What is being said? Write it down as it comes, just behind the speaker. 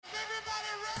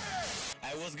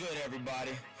What's good,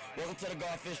 everybody? Welcome to the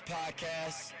Golfish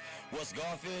Podcast. What's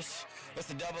Golfish? It's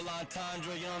the double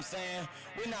entendre, you know what I'm saying?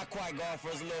 We're not quite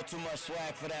golfers, a little too much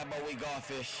swag for that, but we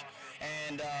golfish.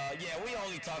 And, yeah, we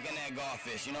only talking that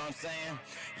golfish, you know what I'm saying?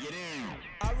 You do.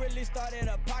 I really started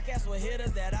a podcast with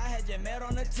hitters that I had just met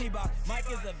on the T-box. Mike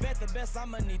is a vet, the best,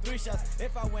 I'ma need 3 shots.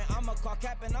 If I win, I'ma call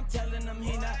cap, and I'm telling him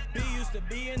he not. He used to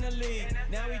be in the league,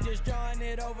 now we just drawing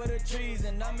it over the trees,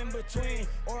 and I'm in between,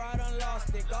 or I done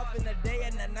lost it. Golf in the day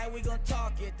and at night, we gon'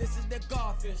 talk it. This is the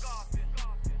Golfish.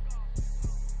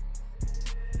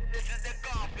 This is the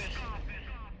Golfish.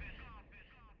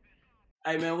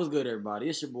 Hey man, what's good, everybody?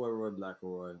 It's your boy Roy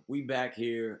Roy. We back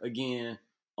here again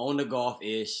on the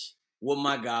Golfish with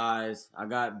my guys. I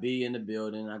got B in the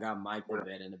building. I got Mike the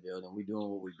vet in the building. We doing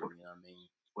what we do, you know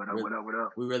what I mean? What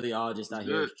up? We really all just out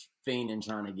here fiending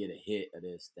trying to get a hit of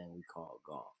this thing we call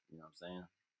golf. You know what I'm saying?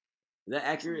 Is that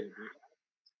accurate?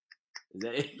 Is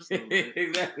that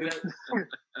exactly that?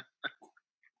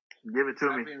 Give it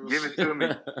to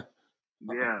me.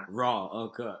 Yeah. Raw,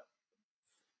 uncut.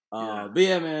 But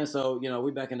yeah, man, so, you know,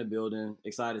 we back in the building.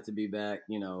 Excited to be back.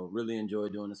 You know, really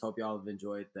enjoyed doing this. Hope y'all have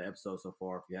enjoyed the episode so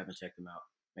far. If you haven't checked them out,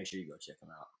 make sure you go check them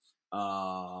out.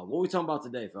 What we talking about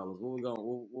today, fellas? What we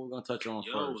gonna touch on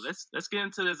first? Let's get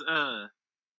into this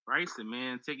Bryson,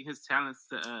 man, taking his talents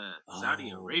to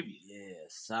Saudi Arabia. Yeah,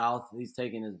 he's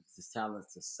taking his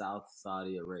talents to South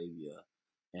Saudi Arabia.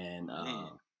 And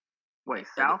wait,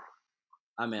 South?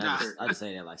 I mean, I just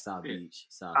say that like South Beach.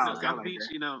 South Beach,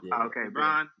 you know. Yeah. Okay,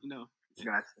 LeBron, you know.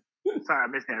 Gotcha. Sorry, I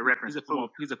missed that reference. He's a football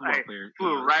player.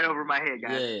 Flew right over my head,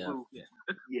 guys.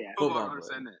 Yeah. Football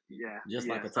understand that. Yeah. Just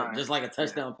like a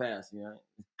touchdown pass, you know.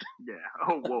 Yeah.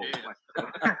 Oh, whoa. Yeah.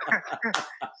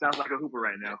 Sounds like a hooper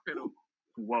right now.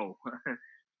 Whoa.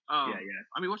 Yeah.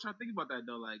 I mean, what y'all think about that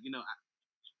though? Like, you know,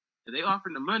 if they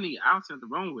offering the money, I don't see nothing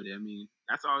wrong with it. I mean,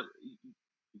 that's all. You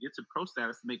get to pro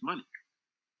status to make money.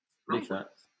 Big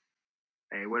facts.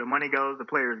 Hey, where the money goes, the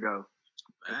players go.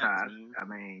 I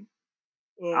mean,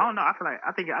 I don't know. I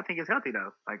think it's healthy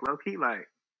though. Like low key, I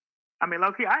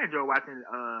enjoy watching.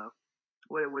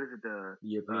 What is it? The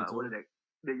European tour. What is it?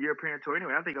 The European tour.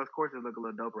 Anyway, I think those courses look a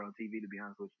little doper on TV. To be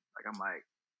honest with you,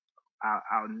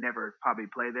 I'll never probably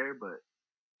play there, but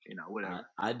you know, whatever.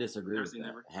 I disagree with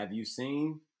that. Have you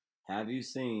seen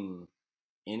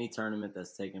any tournament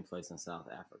that's taking place in South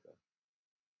Africa?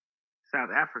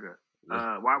 South Africa.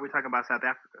 Yeah. Why are we talking about South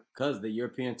Africa? Because the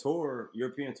European tour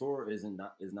is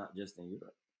not just in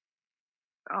Europe.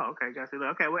 Oh, okay, gotcha.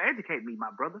 Okay, well, educate me,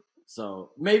 my brother.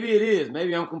 So maybe it is.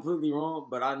 Maybe I'm completely wrong,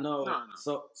 but I know. No.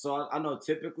 So I know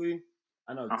typically.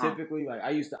 Like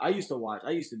I used to watch. I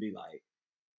used to be like,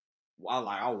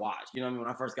 I'll watch. You know what I mean? When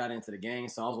I first got into the game,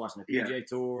 so I was watching the PGA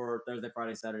Tour Thursday,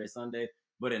 Friday, Saturday, Sunday.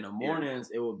 But in the mornings,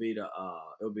 it would be the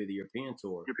European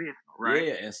tour. European, right?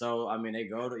 Yeah, and so I mean, they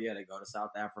go to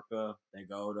South Africa. They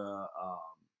go to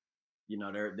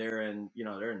they're in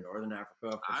Northern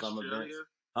Africa for some events.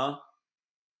 Huh?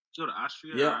 Go to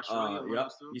Austria. Yeah. Australia,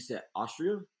 You said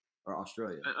Austria or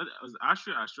Australia? It was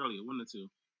Austria, Australia, one or two.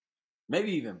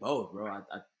 Maybe even both, bro. I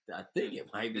think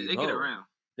it might be. They both. get around.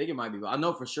 I think it might be. I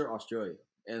know for sure Australia,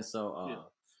 and so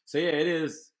it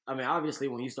is. I mean, obviously,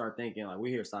 when you start thinking like we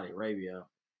hear Saudi Arabia,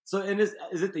 so and is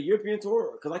it the European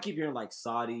tour? Because I keep hearing like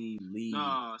Saudi League.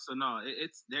 No,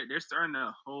 it's they're starting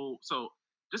to hold. So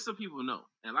just so people know,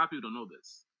 and a lot of people don't know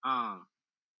this,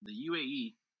 the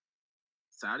UAE,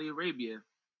 Saudi Arabia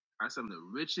are some of the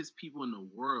richest people in the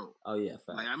world. Oh yeah,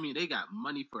 facts. Like I mean, they got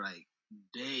money for like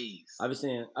days. I've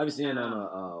been seeing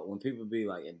on when people be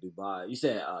like in Dubai. You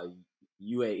said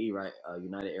UAE, right?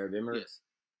 United Arab Emirates.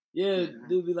 Yeah,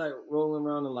 dude be like rolling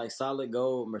around in like solid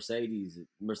gold Mercedes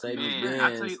Benz.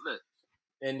 I tell you, look,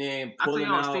 and then pulling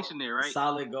out there, right?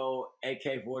 solid gold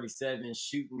AK-47,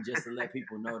 shooting just to let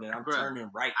people know that I'm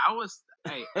turning right. I was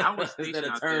stationed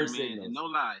out there, man, and no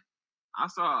lie, I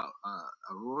saw a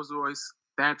Rolls Royce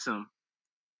Phantom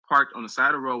parked on the side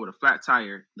of the road with a flat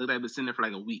tire. Looked like it's been sitting there for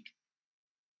like a week.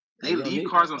 They leave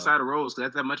cars on the side of roads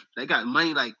because that's that much. They got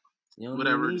money, like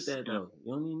whatever. You don't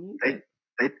even need that.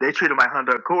 They treat them like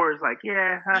Honda Accords, like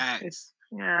facts,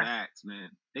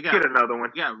 man. They got get another one.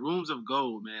 They got rooms of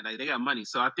gold, man. Like they got money.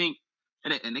 So I think,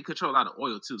 and they control a lot of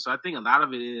oil too. So I think a lot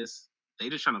of it is they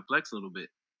just trying to flex a little bit.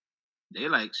 They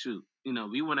like, shoot, you know,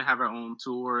 we want to have our own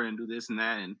tour and do this and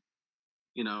that, and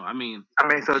you know, I mean,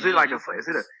 so is it like is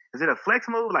it a flex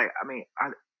move? Like, I mean,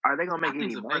 are they gonna make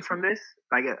any money from this?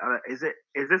 Like, is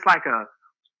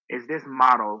this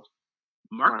model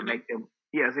marketing? Make them?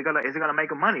 Yeah, is it gonna make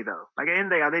them money though? Like at the end of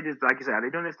the day, are they just like you said? Are they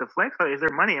doing this to flex, or is there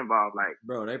money involved? Like,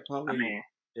 bro, they probably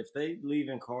if they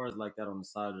leaving cars like that on the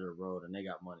side of the road and they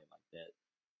got money like that,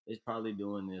 they're probably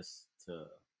doing this to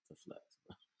flex.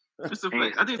 It's a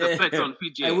flex. I think it's a flex on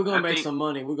PGA. Hey, we're gonna make some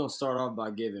money. We're gonna start off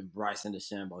by giving Bryson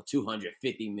DeChambeau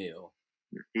 $250 million.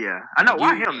 Yeah, I know.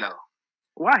 Why him though?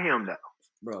 Why him though?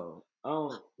 Bro,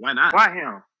 why not? Why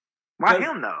him? Why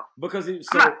him though? Because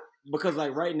because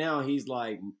like right now he's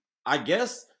like, I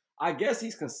guess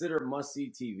he's considered must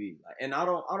see TV. Like, and I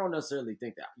don't necessarily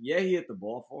think that. Yeah, he hit the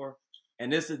ball for her.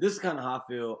 And this is kind of how I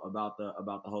feel about the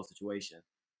whole situation.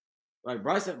 Like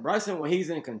Bryson when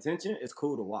he's in contention, it's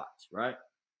cool to watch, right?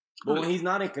 But when he's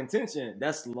not in contention,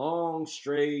 that's long,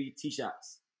 stray tee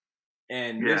shots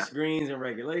and missed greens in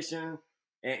regulation,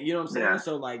 and you know what I'm saying. Yeah.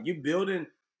 So like you building,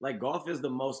 like golf is the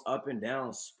most up and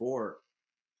down sport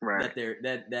that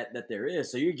there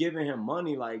is. So you're giving him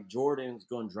money. Like Jordan's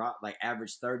gonna drop like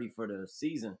average 30 for the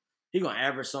season. He's gonna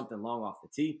average something long off the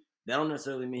tee. That don't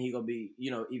necessarily mean he gonna be,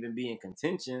 even be in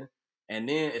contention. And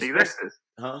then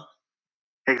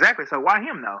Exactly. So why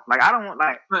him though? Like I don't want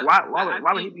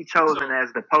why would he be chosen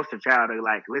as the poster child of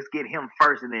like let's get him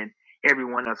first and then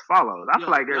everyone else follows? I feel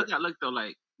like there's look though,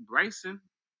 like Bryson.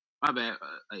 My bad.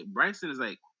 Like Bryson is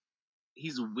like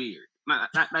he's weird, not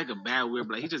like a bad weird,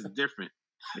 but like, he's just different.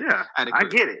 Yeah, I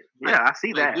get it. Yeah, I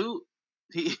see that. Dude,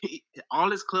 he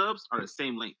all his clubs are the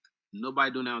same length.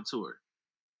 Nobody doing that on tour.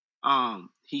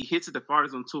 He hits it the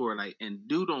farthest on tour, like, and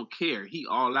dude don't care. He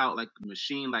all out like a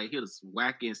machine, like he'll just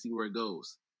whack it and see where it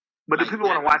goes. But do people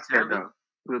want to watch that though?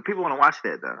 Do people want to watch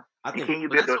that though? I think. Can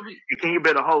you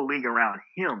build a whole league around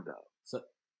him though? So,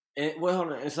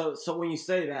 hold on. And so when you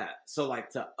say that, so like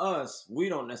to us, we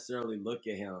don't necessarily look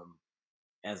at him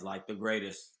as like the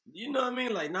greatest. You know what I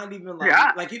mean? Like not even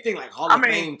like like you think like Hall of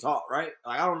Fame talk, right?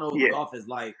 Like I don't know what golf is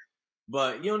like.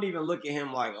 But you don't even look at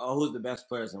him like, oh, who's the best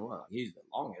players in the world? He's the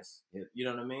longest. You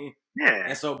know what I mean? Yeah.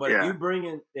 And so, but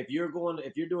if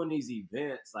you're doing these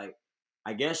events, like,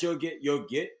 I guess you'll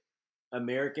get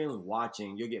Americans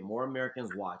watching. You'll get more Americans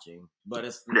watching. But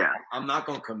I'm not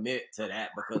gonna commit to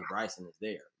that because Bryson is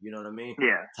there. You know what I mean?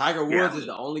 Yeah. Tiger Woods is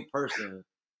the only person.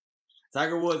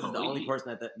 Tiger Woods is the only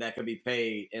person that could be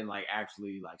paid and like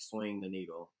actually like swing the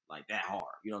needle like that hard.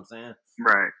 You know what I'm saying?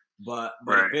 Right. But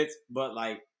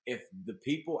if the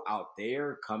people out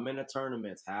there come into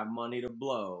tournaments, have money to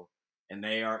blow, and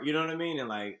they are, you know what I mean? And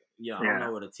like, I don't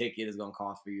know what a ticket is going to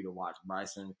cost for you to watch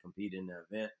Bryson compete in the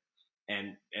event.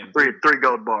 And three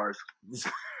gold bars.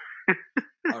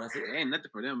 That's it. Ain't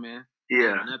nothing for them, man.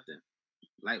 Yeah. Ain't nothing.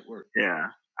 Light work. Yeah.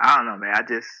 I don't know, man.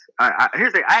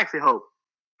 Here's the thing. I actually hope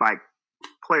like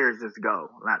players just go.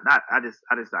 I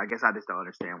guess I just don't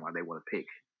understand why they want to pick.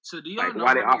 So do y'all know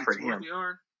why they offered him?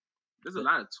 There's a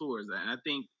lot of tours, and I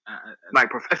think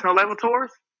like professional level tours,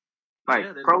 like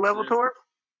pro level tours.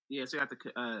 Yeah, so you got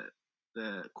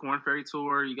the Corn Ferry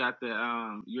Tour, you got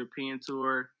the European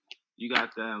Tour, you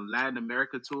got the Latin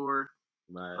America Tour.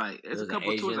 Right. Like there's a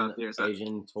couple tours out there. So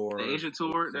Asian Tour. The Asian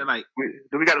Tour. They're like,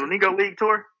 do we got a Negro League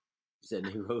tour? You said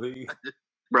Negro League.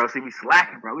 Bro, see, we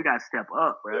slacking, bro. We gotta step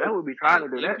up, bro. That would be trying to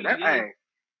do that. That's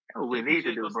what we need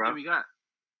to do, bro. We got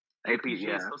AP, we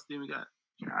got.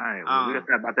 All right, well, we'll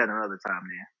talk about that another time,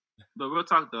 man. But real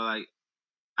talk though, like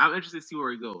I'm interested to see where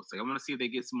he goes. Like I want to see if they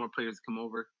get some more players to come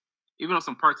over, even on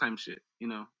some part-time shit.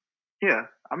 Yeah,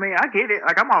 I mean, I get it.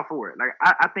 Like I'm all for it. Like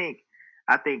I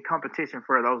think competition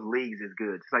for those leagues is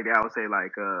good. Just like I would say,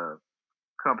 like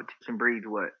competition breeds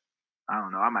what? I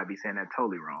don't know. I might be saying that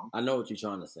totally wrong. I know what you're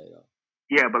trying to say though.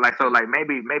 Yeah, but like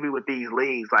maybe with these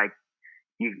leagues, like.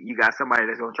 You got somebody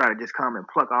that's gonna try to just come and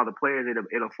pluck all the players.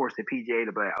 It'll force the PGA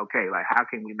to be like, okay, like how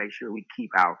can we make sure we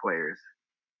keep our players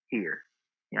here?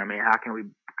 You know what I mean? How can we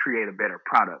create a better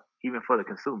product even for the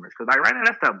consumers? Because like right now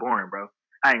that stuff boring, bro.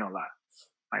 I ain't gonna lie.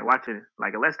 Like watching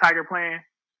like unless Tiger playing,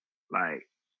 like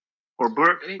or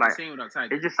Brooks, like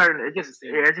it's just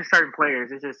certain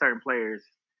players. It's just certain players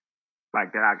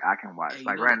like that I can watch. Hey,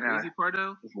 like right now, crazy part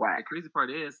though, it's whack. The crazy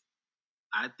part is,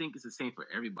 I think it's the same for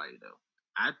everybody though.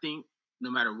 I think. No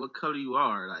matter what color you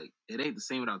are, like it ain't the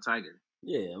same without Tiger.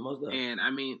 Yeah, most definitely. And I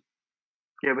mean,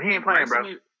 yeah, but he ain't playing, bro.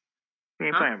 He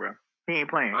ain't playing, bro. He ain't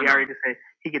playing. He already just said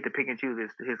he get to pick and choose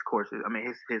his courses. I mean,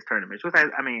 his tournaments. Which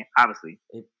I mean, obviously,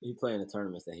 he playing the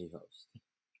tournaments that he hosts.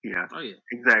 Yeah. Oh yeah.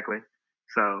 Exactly.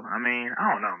 So I mean,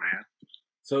 I don't know, man.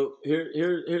 So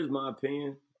here's my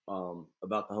opinion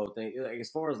about the whole thing. Like,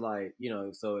 as far as like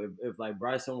so if like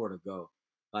Bryson were to go.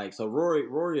 Like, so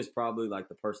Rory is probably like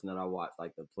the person that I watch,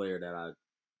 like the player that I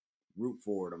root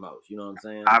for the most. You know what I'm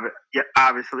saying? Yeah,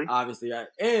 obviously. Obviously,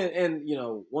 and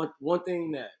one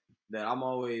thing that I'm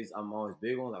always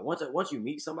big on, like once you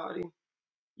meet somebody,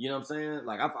 you know what I'm saying?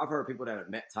 Like I've heard people that have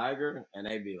met Tiger and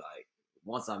they be like,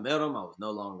 once I met him, I was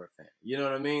no longer a fan. You know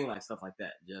what I mean? Like stuff like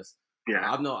that. Just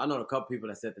Yeah. I know a couple people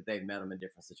that said that they've met him in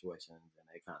different situations and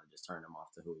they kind of just turned him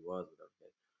off to who he was.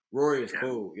 Rory is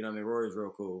cool. You know what I mean? Rory's real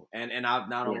cool. And I've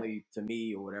not only to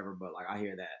me or whatever, but like I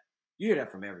hear that. You hear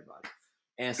that from everybody.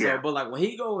 And so, but like when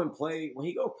he go play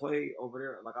over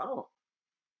there, like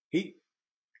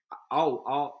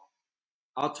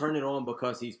I'll turn it on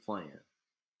because he's playing.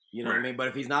 You know what I mean? But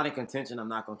if he's not in contention, I'm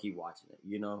not gonna keep watching it,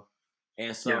 you know?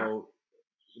 And so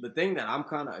the thing that I'm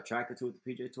kind of attracted to with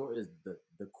the PGA Tour is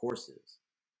the courses.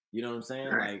 You know what I'm saying?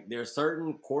 Right. Like there's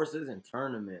certain courses and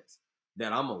tournaments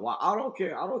that I'm a watch. I don't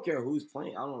care who's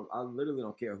playing. I literally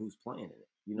don't care who's playing in it.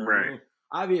 You know what I mean?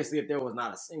 Obviously, if there was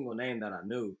not a single name that I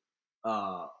knew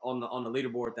on the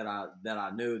leaderboard that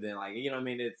I knew, then like, you know what I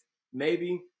mean? It's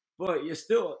maybe, but you're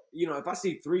still, you know, if I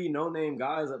see 3 no-name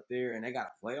guys up there and they got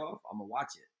a playoff, I'm gonna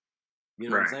watch it. You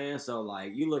know what I'm saying? So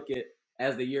like you look at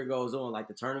as the year goes on, like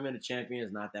the Tournament of Champions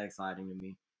is not that exciting to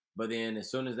me. But then as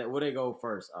soon as that, where they go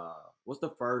first? What's the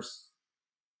first?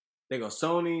 They go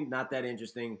Sony, not that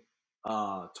interesting.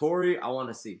 Tory, I want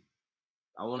to see.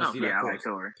 I want to see that course.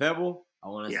 Like Pebble, I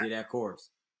want to see that course.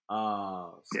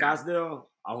 Scottsdale,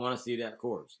 I want to see that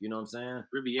course. You know what I'm saying?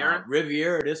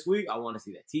 Riviera this week, I want to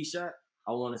see that tee shot.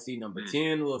 I want to see number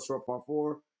 10, a little short par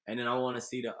 4, and then I want to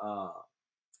see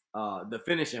the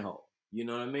finishing hole. You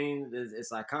know what I mean?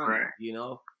 It's iconic, you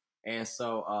know? And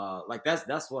so, like,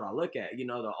 that's what I look at. You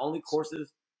know, the only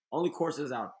courses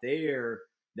out there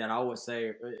that I would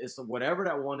say, it's whatever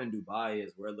that one in Dubai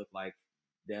is, where it looked like,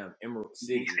 damn, Emerald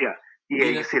City. You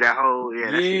can see that whole,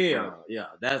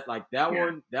 that's like, that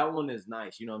one is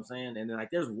nice, you know what I'm saying? And then, like,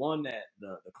 there's one that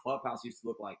the clubhouse used to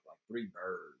look like 3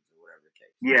 birds or whatever the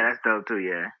case. Yeah, that's dope, too,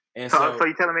 yeah. And so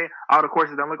you telling me all the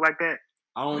courses don't look like that?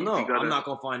 I don't know. I'm not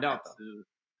going to find out, though.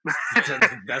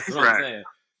 That's what I'm saying.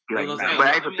 Like, but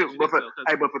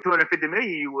for $250 million,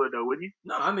 you would though, wouldn't you?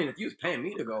 No, I mean, if you was paying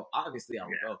me to go, obviously I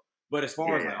would go. But as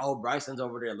far as like, oh, Bryson's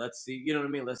over there, let's see. You know what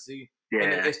I mean? Let's see. Yeah.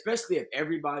 And especially if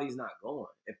everybody's not going.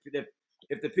 If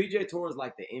the PGA Tour is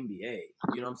like the NBA,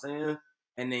 you know what I'm saying?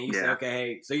 And then you say, okay,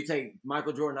 hey, so you take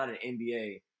Michael Jordan out of the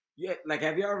NBA. Yeah, like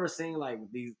have you ever seen like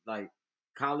these like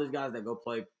college guys that go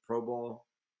play pro ball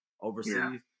overseas?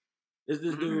 Yeah. This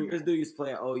dude used to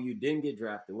play at OU, didn't get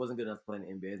drafted, wasn't good enough to play in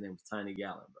the NBA. His name was Tiny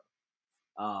Gallon,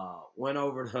 bro. Went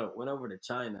over to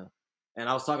China, and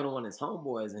I was talking to one of his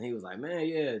homeboys, and he was like,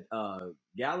 "Man,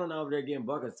 Gallon over there getting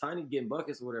buckets, Tiny getting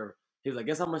buckets or whatever." He was like,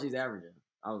 "Guess how much he's averaging?"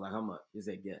 I was like, "How much?" He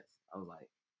said, "Guess." I was like,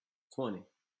 20.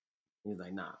 He was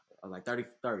like, "Nah." I was like, 30,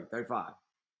 35.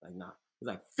 Like, nah. He's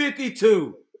like,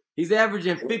 52. He's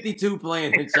averaging 52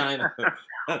 playing in China.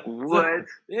 What? So,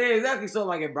 yeah, exactly. So,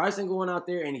 like, if Bryson going out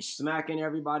there and he's smacking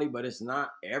everybody, but it's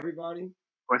not everybody.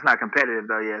 Well, it's not competitive,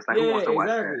 though. Yeah, it's like, who wants to watch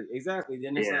that? Exactly.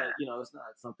 Then it's not, you know, it's not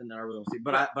something that I really don't see.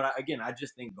 But again, I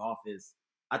just think golf is,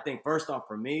 I think, first off,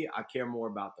 for me, I care more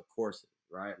about the courses,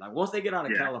 right? Like, once they get out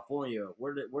of California,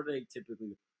 where do they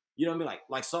typically, you know what I mean?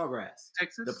 Like Sawgrass.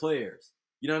 Texas? The players.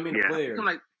 You know what I mean? The players.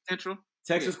 Like Central.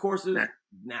 Texas courses?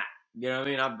 Nah. You know what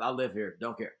I mean? I live here.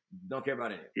 Don't care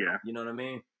about any of it. Yeah. You know what I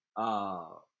mean?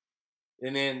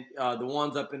 And then the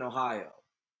ones up in Ohio.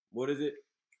 What is it?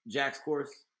 Jack's course?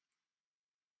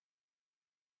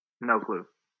 No clue.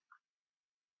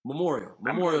 Memorial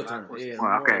tournament. Yeah,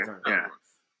 tournament. Yeah.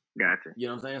 Gotcha. You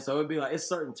know what I'm saying? So it'd be like, it's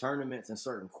certain tournaments and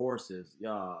certain courses.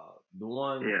 The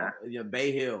one,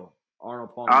 Bay Hill,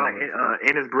 Arnold Palmer. I like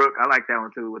Innisbrook. I like that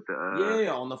one too with the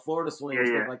on the Florida swing and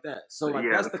stuff like that. So like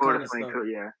that's the kind of stuff.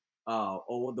 Too,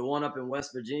 or the one up in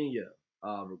West Virginia,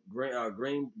 Greenbrier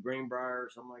or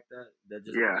something like that. That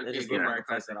just looks like a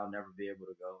place that I'll never be able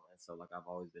to go, and so like I've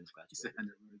always been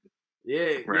infatuated.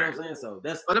 You know what I'm saying? So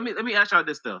that's. But let me ask y'all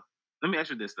this though.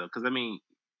 Because I mean,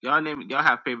 y'all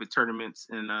have favorite tournaments,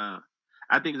 and I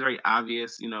think it's very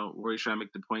obvious. You know, where he's trying to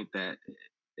make the point that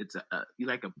it's you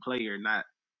like a player, not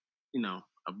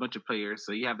a bunch of players.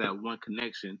 So you have that one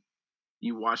connection.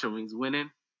 You watch him when he's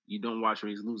winning. You don't watch when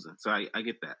he's losing. So I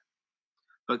get that.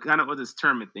 But kind of with this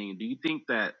tournament thing, do you think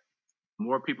that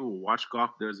more people will watch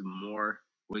golf? There's more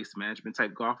waste management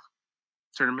type golf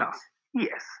tournaments?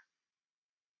 Yes.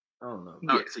 I don't know.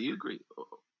 Oh, so you agree?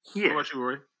 Yeah. What about you,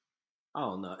 Rory? I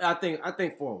don't know. I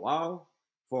think for a while,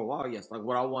 yes. Like,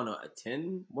 would I want to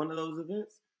attend one of those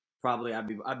events? Probably,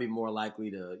 I'd be more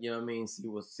likely to, you know what I mean, see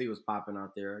what's popping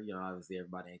out there. You know, obviously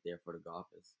everybody ain't there for the golf,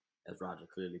 as Roger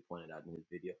clearly pointed out in his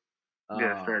video.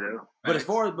 Yeah, fair enough. But as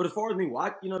far as me you know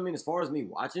what I mean? As far as me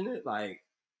watching it, like,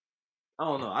 I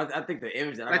don't know. I think the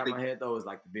image that I got in my head though is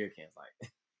like the beer cans, like,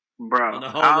 bro.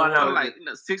 I don't know, like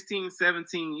 16,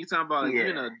 17. You talking about like you're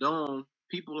in a dome,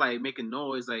 people like making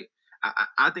noise. Like,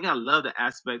 I think I love the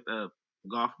aspect of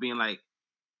golf being like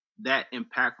that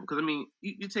impactful. Because I mean,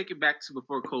 you take it back to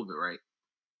before COVID, right?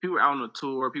 People were out on a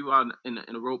tour, people out in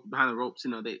the rope behind the ropes.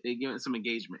 You know, they giving some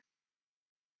engagement.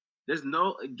 There's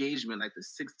no engagement like the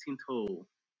 16th hole,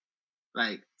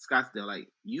 like Scottsdale. Like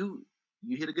you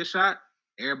hit a good shot,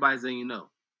 everybody's letting you know.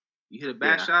 You hit a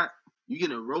bad shot, you're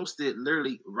getting roasted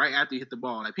literally right after you hit the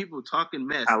ball. Like people talking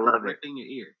mess. I love right it in your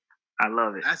ear. I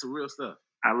love it. That's real stuff.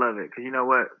 I love it because you know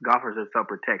what? Golfers are so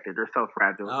protected. They're so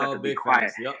fragile. They have to be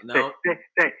quiet. Yep, no.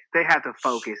 They have to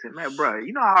focus. And man, bro,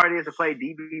 you know how hard it is to play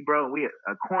DB, bro. And we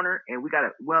a corner and we got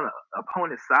a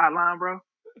opponent's sideline, bro.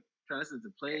 Trying to listen to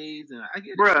plays and I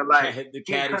get it, bro. Like the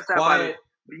cat is quiet.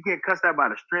 You get cussed out by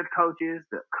the strength coaches,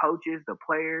 the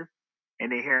players,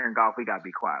 and then here in golf we gotta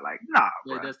be quiet. Like, nah,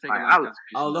 bro. It does take like,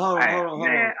 hold on.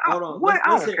 What? I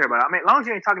don't care about it. I mean, as long as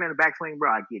you ain't talking in the backswing,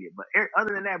 bro, I get it. But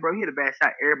other than that, bro, you hit a bad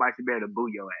shot, everybody should be able to boo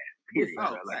your ass. Period.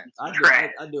 Like,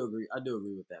 I do agree. I do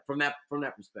agree with that. From that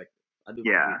perspective, I do.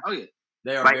 Yeah. Agree. Oh yeah.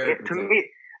 They are like very to me.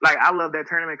 Like I love that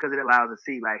tournament because it allows us to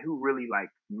see like who really like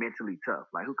mentally tough,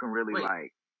 like who can really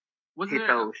hit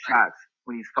those shots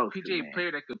when he's supposed to. PGA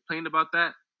player that complained about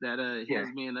that he was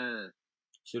being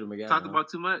Shooter McGavin talked about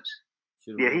too much.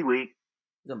 Yeah, he weak.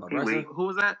 He weak. Who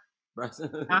was that?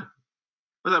 Bryson. Huh?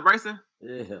 Was that Bryson?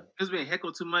 Yeah. He was being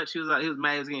heckled too much. He was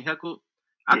mad. He was getting heckled.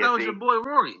 I thought it was your boy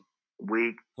Rory.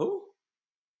 Weak. Who?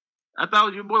 I thought it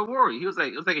was your boy Rory. It was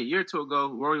like a year or two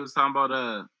ago. Rory was talking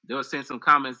about they were saying some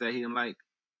comments that he didn't like.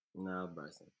 No,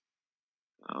 Bryson.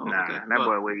 Oh, nah, okay. That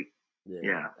boy weak.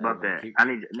 Yeah, about that. I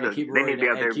need. Look, they need to be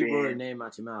out there keep being. Rory name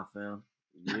out your mouth, fam.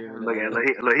 Look,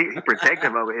 he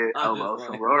protective over here.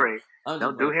 So Rory,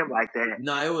 don't do him like that.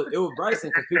 No, it was Bryson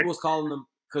because people was calling him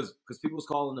because people was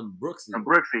calling him Brooksy.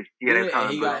 Brooksy, yeah,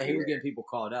 and he was getting people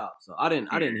called out. So I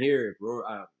didn't hear it. Rory,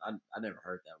 I never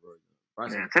heard that Rory.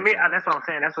 Yeah, to me, that's what I'm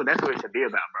saying. That's what it should be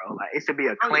about, bro. Like it should be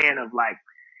a clan of like,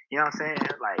 you know what I'm saying,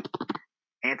 like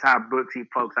anti-Brooksy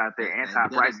folks out there,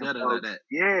 anti-Bryson folks.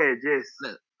 Yeah, just.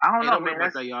 Look, I don't know, man.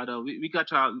 That's that, y'all. Though we got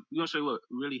y'all. We gonna show you what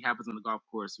really happens on the golf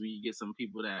course when you get some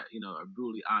people that are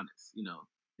brutally honest.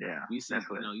 Yeah. We see.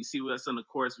 You see what's on the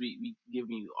course. We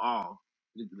giving you all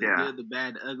the good, the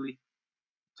bad, the ugly.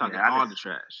 Talking all the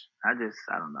trash. I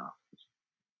don't know.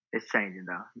 It's changing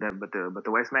though. But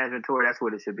the Waste Management Tour, that's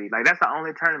what it should be. Like that's the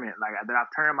only tournament like that I've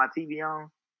turned my TV on,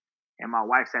 and my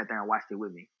wife sat there and watched it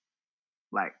with me.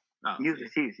 Like usually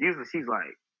she's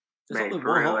like, man,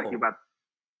 for real, like you about.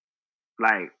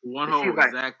 Like one hole,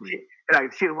 exactly.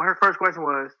 Her first question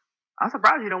was, "I'm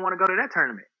surprised you don't want to go to that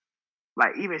tournament."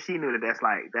 Like even she knew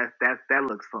that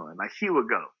looks fun. Like she would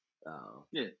go. Oh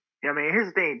yeah. You know what I mean, here's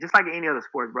the thing: just like any other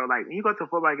sports, bro. Like when you go to a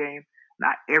football game,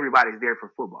 not everybody's there for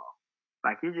football.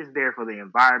 Like you're just there for the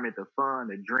environment, the fun,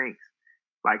 the drinks.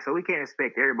 Like so, we can't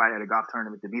expect everybody at a golf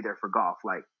tournament to be there for golf.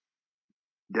 Like,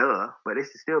 duh. But it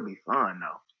should still be fun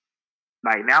though.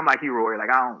 Like now, I'm like you, Rory.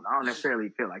 Like I don't necessarily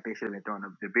feel like they should have been throwing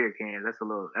the beer cans. That's a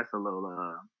little. That's to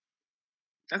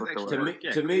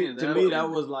me that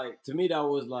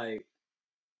was like.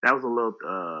 That was a little.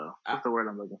 What's the word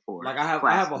I'm looking for? Like I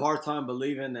have a hard time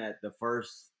believing that the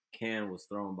first can was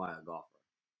thrown by a golfer.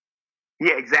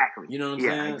 Yeah, exactly. You know what I'm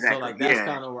saying? Exactly. So like that's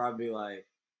kind of where I'd be like,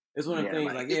 it's one of the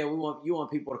things like you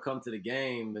want people to come to the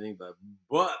game, but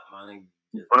my nigga.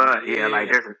 But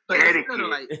like there's a etiquette.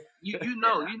 Like you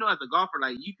know as a golfer,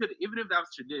 like you could even if that was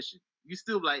tradition, you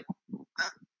still like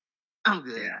I'm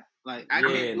good. Yeah. Like I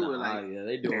can't do it. Like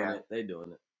they doing it. They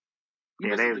doing it.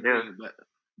 Yeah, they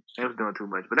was doing too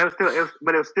much, but it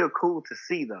was still cool to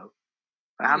see though.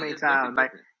 Like, how many times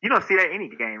like you don't see that any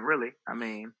game really? I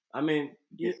mean,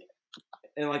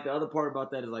 and like the other part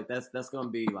about that is like that's gonna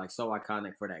be like so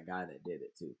iconic for that guy that did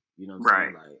it too. You know what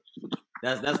I'm saying?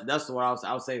 Like that's what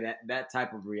I would say that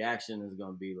type of reaction is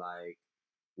gonna be like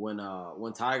when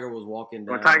Tiger was walking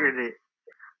down. When Tiger did.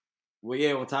 Well,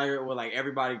 yeah, when Tiger, like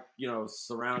everybody,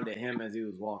 surrounded him as he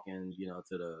was walking,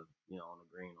 to the, on the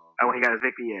green. When he got his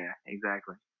victory, yeah,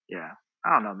 exactly, yeah.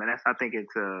 I don't know, man. I think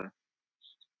it's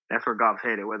that's where golf's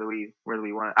headed. Whether we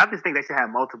want, I just think they should have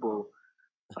multiple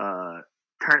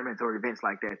tournaments or events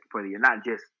like that for the year, not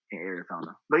just in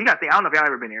Arizona. But you got to think. I don't know if y'all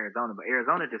ever been to Arizona, but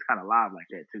Arizona just kind of live like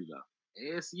that too, though.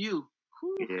 ASU.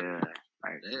 Yeah,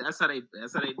 right. That's how they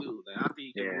do. Like, I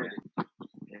think you can avoid it.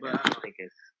 Yeah, but I think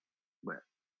it's.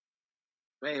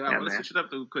 Hey, let's switch it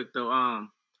up real quick though.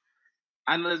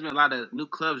 I know there's been a lot of new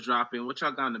clubs dropping. What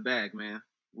y'all got in the bag, man?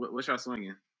 What y'all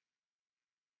swinging?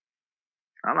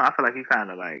 I don't know. I feel like you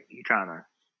kind of like you trying to,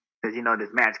 because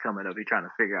this match coming up. You trying to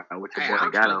figure out what your boy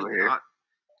got over here.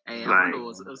 Hey, I don't know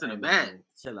what's in the bag.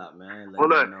 Chill out, man. Well,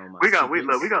 look, we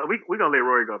gonna let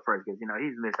Rory go first because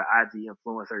he's Mr. IG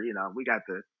influencer. We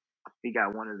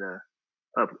got one of the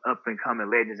up and coming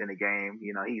legends in the game.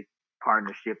 You know, he's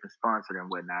partnership and sponsored and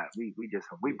whatnot. We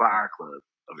buy our club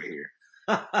over here.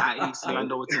 I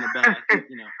know what's in the bag.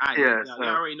 You know, y'all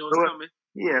already know what's coming.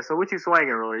 Yeah, so what you swinging,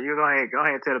 Rory? You go ahead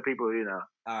and tell the people, you know.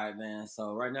 All right, man.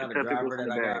 So right now the driver that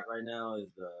I got right now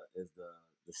is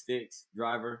the sticks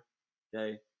driver,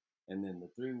 okay, and then the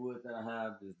 3-wood that I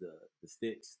have is the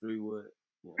sticks 3-wood.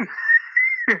 You know.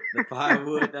 The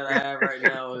 5-wood that I have right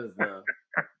now is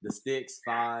the sticks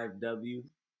 5W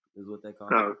is what they call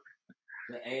it.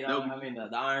 The 8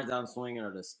 the irons I'm swinging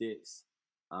are the sticks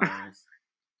irons.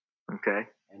 Okay.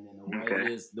 And then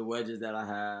the wedges that I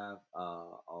have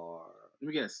are. Let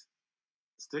me guess.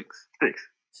 Sticks? Sticks.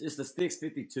 It's the Sticks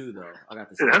 52 though. I got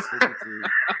the Sticks 52.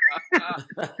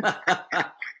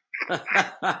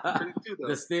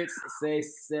 The Sticks 60,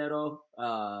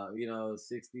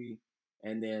 60,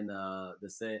 and then the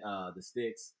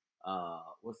Sticks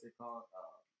what's it called?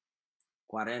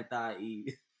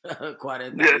 46.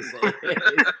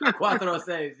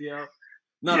 46, yo.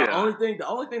 No, the only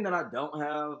thing that I don't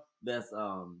have that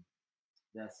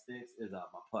sticks is my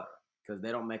putter, because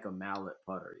they don't make a mallet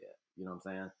putter yet. You know what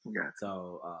I'm saying? Yeah.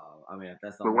 So if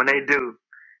that's the but when they do,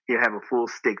 you have a full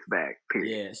sticks bag. Period.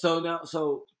 Yeah.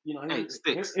 So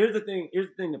here's the thing. Here's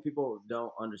the thing that people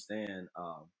don't understand.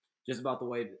 Just about the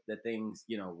way that things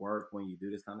work when you do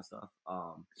this kind of stuff.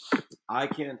 I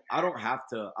don't have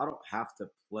to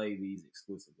play these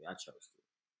exclusively. I chose to.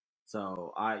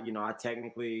 So I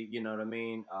technically, you know what I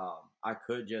mean? I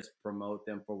could just promote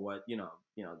them for what, them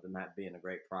being a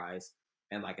great price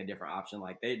and like a different option.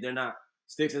 Like they're not,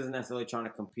 Sticks isn't necessarily trying to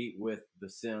compete with the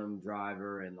Sim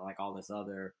driver and like all this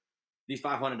other, these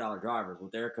 $500 drivers.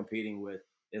 What they're competing with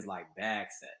is like bag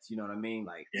sets. You know what I mean?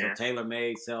 Like, So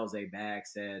TaylorMade sells a bag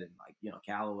set and like,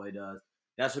 Callaway does.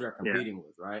 That's what they're competing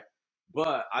with, right?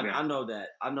 But I know that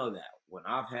when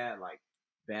I've had like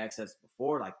bag sets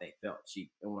before, like they felt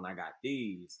cheap. And when I got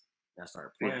these and I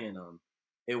started playing them,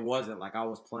 it wasn't like I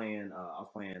was playing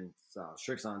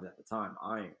Strixons at the time,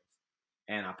 irons,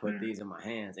 and I put these in my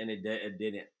hands, and it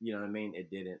didn't, you know what I mean? It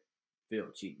didn't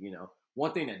feel cheap.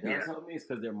 One thing that does help me is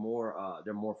because they're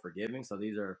more forgiving. So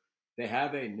they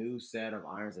have a new set of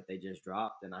irons that they just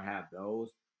dropped, and I have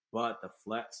those. But the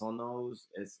flex on those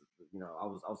is,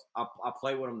 I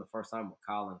played with them the first time with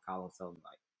Colin. Colin's telling me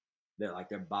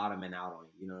they're bottoming out on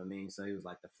you. You know what I mean? So he was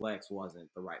like, the flex wasn't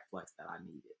the right flex that I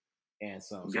needed. And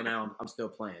so now I'm still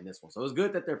playing this one. So it's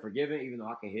good that they're forgiving, even though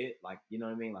I can hit like, you know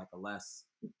what I mean? Like a less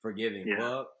forgiving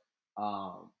club.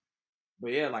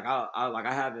 But yeah, like I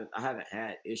haven't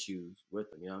had issues with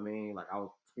them. You know what I mean? Like I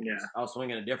was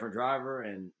swinging a different driver,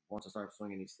 and once I started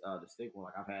swinging the stick one,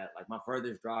 like I've had like my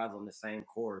furthest drives on the same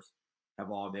course have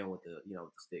all been with the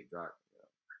the stick driver.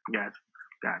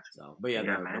 Gotcha. So, but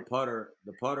the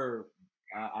putter,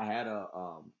 I had a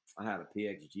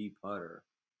PXG putter,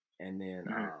 and then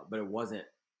but it wasn't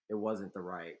the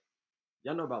right.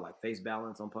 Y'all know about like face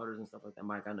balance on putters and stuff like that,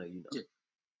 Mike? I know you know.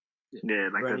 Yeah,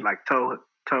 like toe.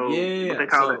 Yeah, what they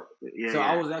call it. So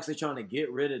I was actually trying to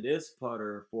get rid of this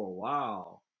putter for a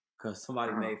while because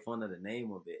somebody made fun of the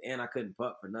name of it, and I couldn't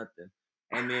putt for nothing.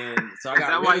 And then so I got. Is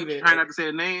that why you trying not to say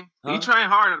the name? Huh? You trying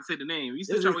hard not to say the name. You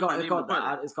still trying to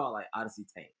it's called like Odyssey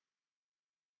Tank.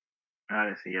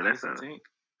 Odyssey, that's Tank.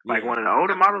 Like one of the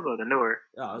older models or the newer?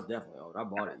 Oh, it's definitely old. I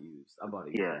bought it used.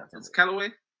 Yeah, it's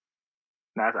Callaway.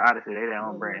 No, it's Odyssey. They their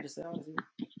own brand.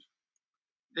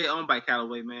 They owned by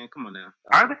Callaway, man. Come on now.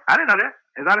 Are they? I didn't know that.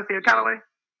 Is Odyssey a Callaway?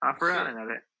 For real, I didn't know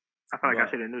that. I feel like I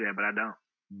should have knew that, but I don't.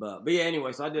 But yeah,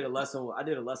 anyway, so I did a lesson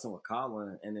with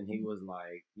Colin, and then he was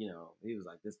like,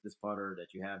 this putter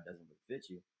that you have doesn't really fit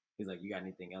you. He's like, you got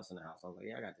anything else in the house? I was like,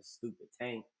 yeah, I got this stupid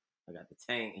tank. I got the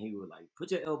tank. He was like,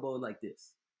 put your elbow like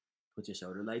this, put your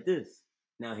shoulder like this.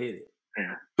 Now hit it.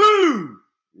 Yeah. Boom.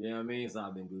 You know what I mean? So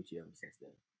I've been Gucci ever since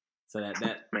then. So that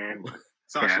man.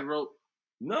 So she wrote.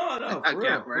 No, for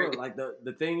real, for real. Like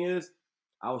the thing is,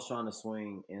 I was trying to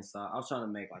swing inside. I was trying to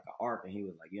make like an arc, and he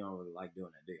was like, "You don't really like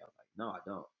doing that, do you?" I was like, "No, I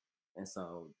don't." And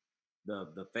so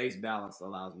the face balance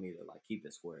allows me to like keep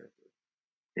it square.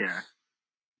 Yeah.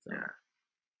 So,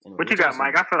 anyway, what you got,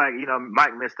 Mike? I feel like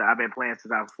Mike missed it. I've been playing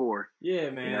since I was 4. Yeah,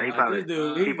 man. He probably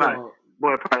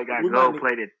got gold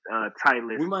plated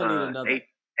Titleist. We might need another.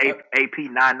 AP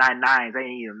 999s, they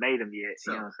ain't even made them yet.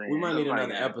 So, you know what I'm saying? We might need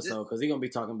another episode because he's gonna be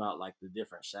talking about like the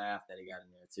different shaft that he got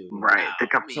in there too. Right, the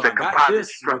composite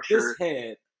structure, with this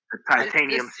head, the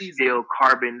titanium steel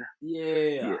carbon.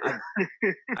 Yeah.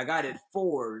 I got it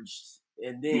forged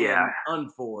and then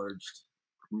unforged.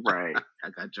 Right, I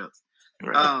got jokes.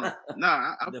 Right.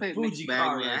 I played mixed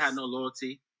bag, man. I had no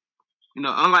loyalty.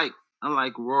 Unlike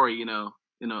Rory,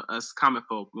 us comic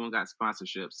folk, we don't got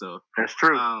sponsorship, so that's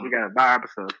true. We got to buy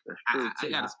episodes. That's true. I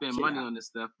got to spend money on this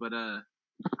stuff, but I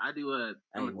do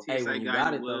I'm a hey, TSI when you guy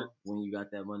got it though, when you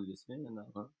got that money to spend, though,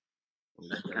 huh? When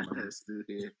you got that money. That's still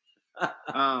here.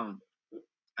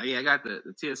 Yeah, I got the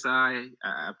TSI.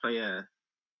 I play a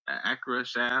Acura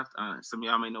shaft. Some of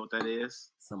y'all may know what that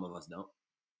is. Some of us don't.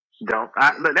 Look,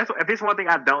 if it's one thing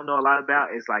I don't know a lot about,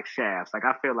 it's like shafts. Like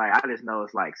I feel like I just know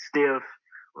it's like stiff,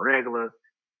 regular,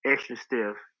 extra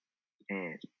stiff,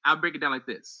 and I'll break it down like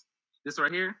this. This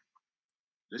right here,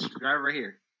 this driver right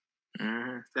here,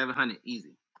 700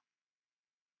 easy.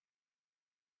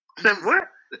 What?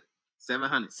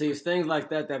 700. See, it's things like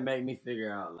that make me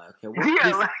figure out, like,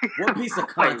 okay, what piece of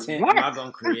content am I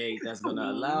gonna create that's gonna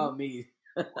allow me?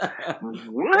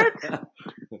 What?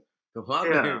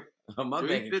 My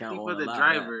bank account for the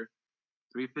driver,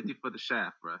 $350 for the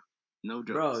shaft, bro. No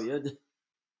jokes,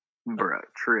 bro.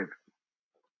 Trip.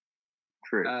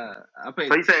 I paid.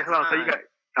 So you say, hold on. So you got?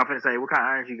 I'm finna say, what kind of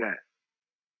irons you got?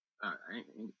 I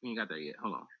ain't got there yet.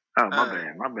 Hold on. Oh,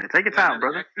 my bad. Take your time,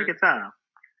 brother. Take your time.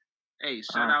 Hey,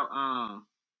 shout out,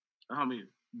 homie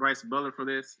Bryson Butler for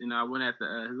this. I went at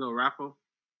his little raffle.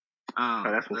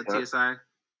 That's what's up. TSI.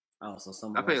 Oh, so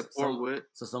some I of paid us, a wood.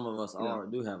 So some of us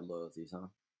do have loyalties, huh?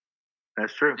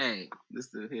 That's true. Hey, this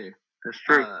dude here. That's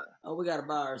true. We gotta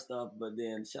buy our stuff, but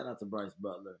then shout out to Bryce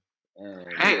Butler.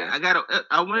 And, hey,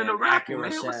 I went in a raffle,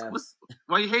 man.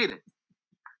 Why you hating?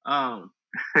 So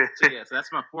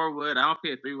that's my 4-wood. I don't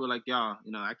pay a 3-wood like y'all.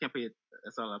 I can't pay it.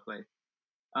 That's all I play.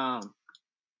 I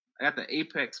got the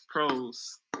Apex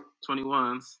Pros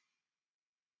 21s.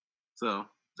 So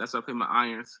that's what I pay my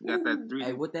irons. Got that 3.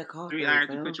 Hey, what that cost? 3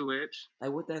 irons to pitch a wedge. Hey,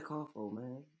 what that cost for,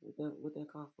 man? What that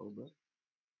cost for, bro?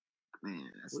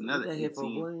 Man, that's another. What that hit for,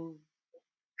 boy?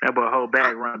 That boy whole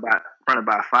bag running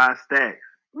about 5 stacks.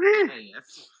 Hey,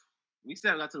 we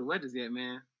still got to the wedges yet,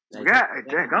 man. Go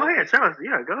ahead, show us.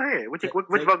 Yeah, go ahead. Which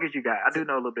bogeys you got? I do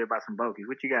know a little bit about some bogeys.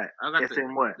 What you got? I got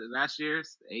what? The last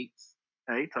year's 8s.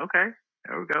 8s, okay.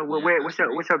 There we go. What's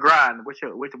your grind?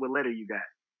 What letter you got?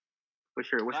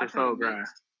 What's your soul grind?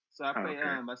 So I play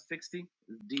about 60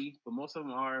 is D, but most of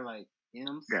them are like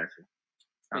M's. Gotcha.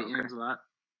 I play M's a lot,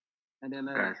 and then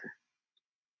gotcha.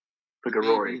 Look at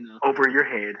Rory over your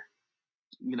head.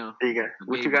 There you go.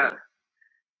 What you got?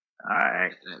 All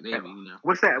right. That baby,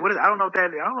 What's that? What is? I don't know what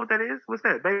that is. What's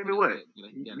that? Baby, what?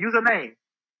 Username.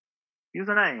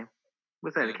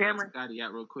 What's that? The camera? Scotty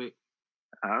out real quick.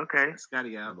 Okay.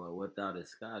 Scotty out. Boy, without it,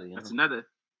 Scotty. That's another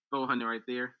 400 right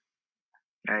there.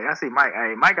 Hey, I see Mike.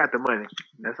 Hey, Mike got the money.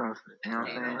 That's what I'm saying. You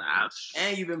know what I'm saying?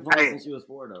 And you've been playing since you was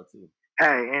 4, though, too.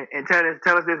 Hey, and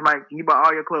tell us this, Mike. You bought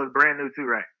all your clothes brand new, too,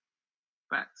 right?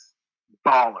 Facts.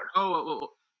 Baller. Oh,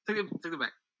 take it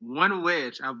back. One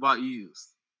wedge I bought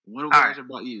used. One wedge I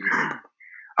bought used.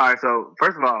 All right, so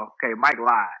first of all, okay, Mike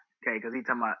lied, okay, because he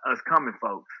talking about us coming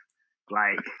folks,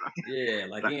 like he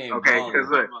ain't okay,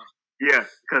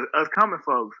 because us coming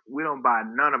folks, we don't buy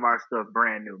none of our stuff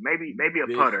brand new. Maybe a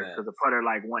putter, because a putter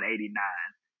like $189,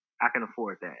 I can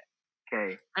afford that.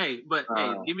 Okay. Hey, but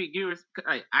give me.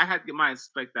 Like, I had to get mine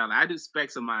spec'd out. Like, I do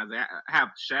specs of mine. Like, I have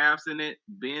shafts in it,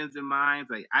 bends in mine.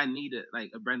 Like, I need a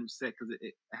brand new set because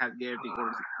it has to get everything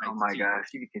ordered. Oh my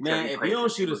gosh, man! If you don't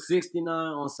shoot a 69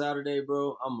 on Saturday,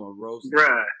 bro, I'm a roast.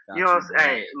 Bruh, you know what I'm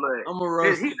saying? Hey, look, I'm a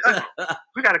roast. We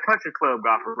got a country club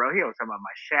golfer, bro. He was talking about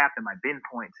my shaft and my bend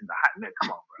points and the hot. Man,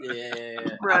 come on, bro.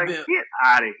 Yeah, bro, get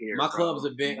out of here. My clubs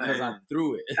are bent because I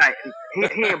threw it. Like,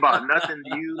 he ain't bought nothing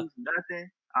to use,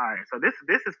 nothing. All right, so this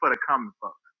is for the common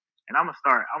folks, and I'm gonna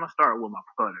start with my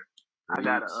putter. I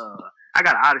got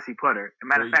an Odyssey putter. As a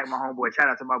matter of fact, my homeboy, shout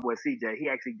out to my boy CJ, he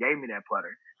actually gave me that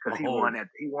putter because he won that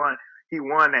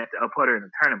putter in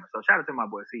the tournament. So shout out to my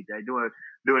boy CJ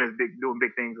doing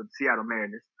big things with Seattle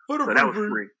Mariners. So that was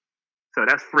free. So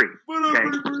that's free. Okay.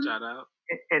 Shout out.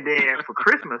 And then for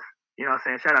Christmas, you know what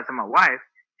I'm saying? Shout out to my wife.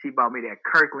 She bought me that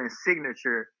Kirkland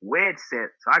signature wedge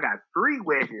set. So I got 3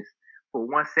 wedges for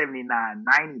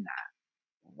 $179.99.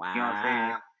 Wow. You know what I'm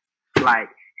saying?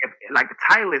 Like the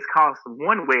Titleist cost,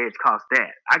 1 wedge cost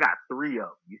that. I got 3 of them.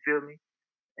 You feel me?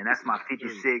 And that's my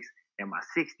 56 and my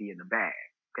 60 in the bag.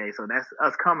 Okay, so that's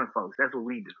us coming folks. That's what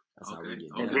we do. That's how we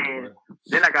get. And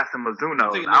then I got some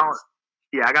Mizunos.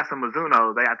 I got some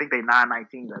Mizunos. I think they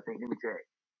 919s. I think. Let me check.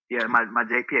 Yeah, my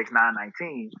JPX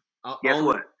 919. Guess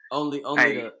what? Only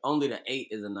the 8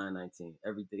 is a 919.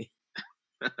 Everything.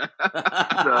 No,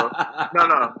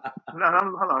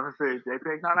 hold on. Let's see.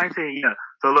 JPX 919. Yeah.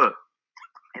 So look,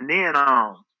 and then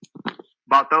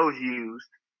bought those used.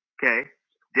 Okay,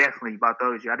 definitely bought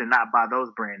those used. I did not buy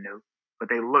those brand new, but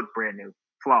they look brand new,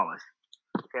 flawless.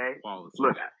 Okay, flawless.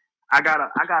 Look,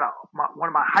 one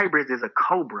of my hybrids is a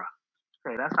Cobra.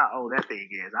 Okay, that's how old that thing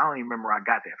is. I don't even remember where I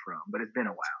got that from, but it's been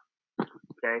a while.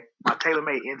 Okay, my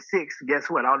TaylorMade M6. Guess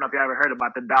what? I don't know if you ever heard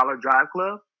about the Dollar Drive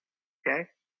Club. Okay,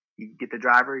 you get the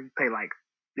driver. You pay like,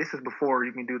 this is before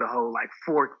you can do the whole like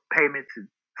 4 payments and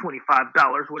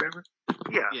 $25, whatever.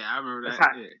 Yeah, I remember that.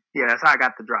 That's how I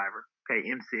got the driver. Okay,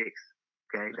 M6.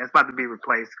 Okay, that's about to be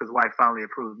replaced because wife finally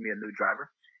approved me a new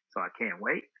driver, so I can't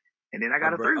wait. And then I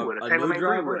got a 3-wood, a TaylorMade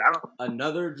 3-wood.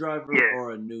 Another driver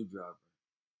or a new driver?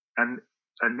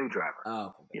 A new driver.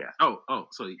 Oh, yeah.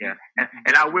 So yeah,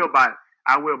 and I will buy.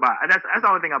 That's the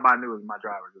only thing I buy new is my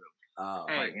driver. Oh,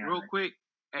 hey, real quick.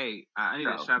 Hey, I need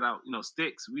to shout out.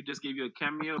 Sticks. We just gave you a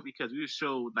cameo because we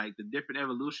showed like the different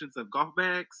evolutions of golf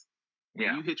bags.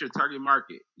 Yeah. You hit your target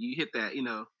market. You hit that.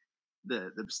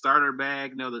 The starter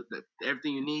bag. The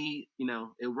everything you need.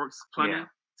 It works plenty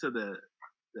to the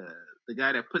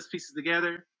guy that puts pieces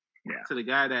together. Yeah. To the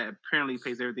guy that apparently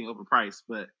pays everything overpriced,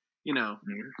 but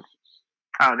Mm-hmm.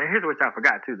 Oh, then here's what y'all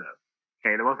forgot too, though.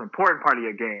 Okay, the most important part of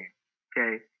your game,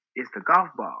 okay, is the golf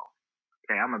ball.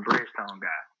 Okay, I'm a Bridgestone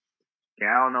guy. Okay,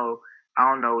 I don't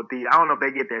know if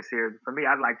they get that serious. For me,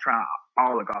 I like trying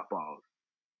all the golf balls,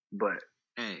 but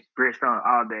Bridgestone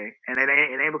all day, and it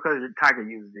ain't because Tiger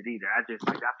uses it either. I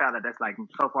found that that's like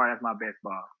so far that's my best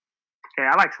ball. Okay,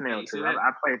 I like Snell too.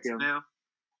 I play with them. Snell.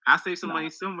 I save some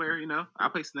money somewhere. I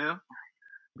play Snell.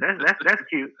 That's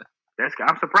cute.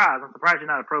 I'm surprised. I'm surprised you're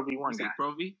not a Pro V1 guy.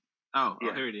 Pro V? Oh,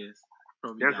 here it is.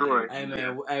 Pro V. That's Rory. Hey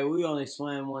man, we only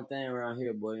swing one thing around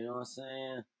here, boy. You know what I'm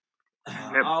saying?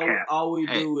 All we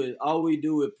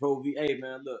do is Pro V. Hey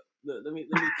man, look. Let me.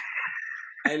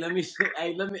 let me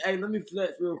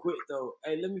flex real quick though.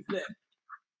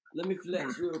 Let me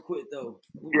flex real quick though.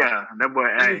 Yeah, that boy.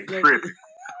 Tripping.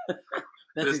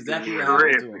 That's exactly what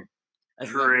happened to him.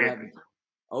 That's exactly what happened to him.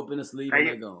 Open the sleeve and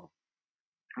they're gone.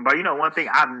 But one thing,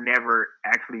 I've never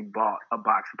actually bought a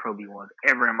box of Pro V1s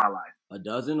ever in my life. A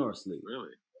dozen or a sleeve?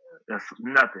 Really? That's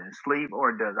nothing. Sleeve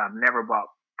or a dozen. I've never bought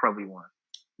Pro V1.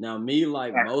 Now, me,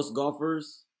 like most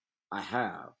golfers, I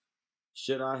have.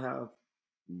 Should I have?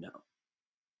 No.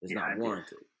 It's not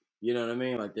warranted. You know what I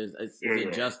mean? Like, is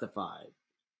it justified?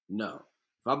 No.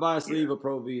 If I buy a sleeve of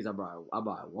Pro Vs, I buy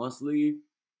one sleeve,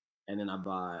 and then I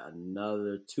buy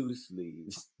another 2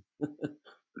 sleeves.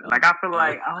 Like, I feel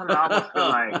like, I don't know, I almost feel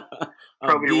like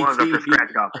Pro V1s are for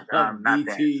scratch golfers. I'm not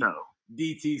that, so.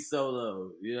 DT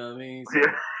solo, you know what I mean? So,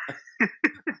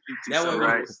 that way,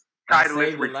 right.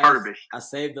 Titleist refurbished. I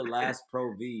saved the last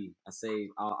Pro V.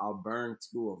 I'll burn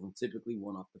 2 of them, typically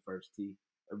one off the first tee,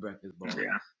 a breakfast ball.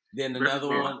 Yeah. Then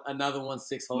another one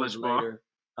 6 holes later.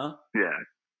 Huh? Yeah.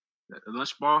 The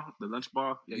lunch ball?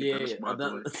 Yeah.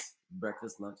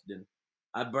 Breakfast, lunch, dinner.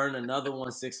 I burn another one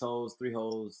 6 holes, 3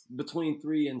 holes, between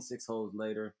 3 and 6 holes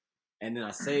later. And then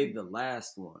I saved the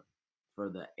last one for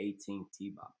the 18th tee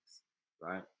box,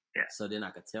 right? Yeah. So then I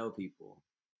could tell people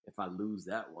if I lose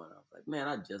that one, I was like, man,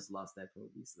 I just lost that Pro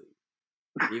V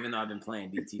sleeve. Even though I've been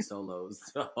playing DT solos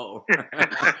the whole way.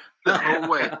 The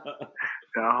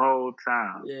whole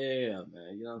time. Yeah,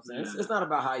 man. You know what I'm saying? It's not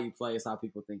about how you play, it's how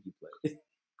people think you play.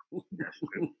 That's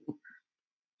true.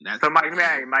 So, Mike, let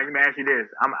me ask you this.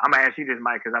 I'm going to ask you this,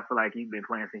 Mike, because I feel like you've been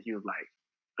playing since you was like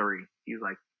 3. He was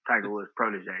like Tiger Woods'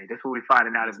 protege. That's what we're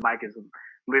finding out is Mike is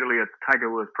literally a Tiger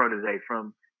Woods protege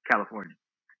from California.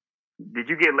 Did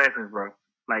you get lessons, bro?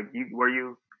 Like, were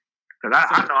you? Because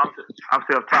I know I'm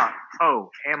self-taught. Oh,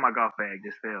 and my golf bag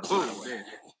just fell.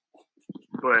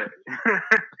 But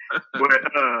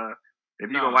if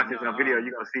you're gonna watch this on video,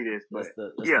 you're gonna see this. But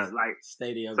that's like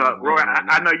stadium. So, Rory,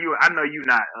 I know you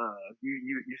not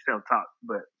you self-taught,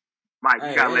 but Mike,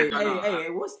 you got lessons. Hey,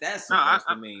 what's that supposed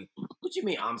to mean? What you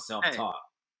mean I'm self-taught?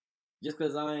 Just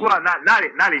because I ain't. Well,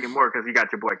 not anymore because you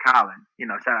got your boy Colin.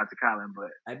 Shout out to Colin. But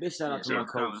hey, big shout out to my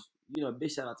coach.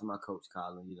 Big shout out to my coach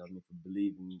Colin. You know what I mean, for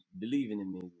believing in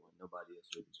me when nobody else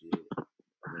really did. You know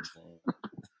what I'm saying?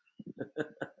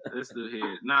 This dude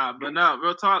here. But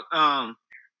real talk.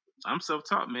 I'm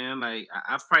self-taught, man. Like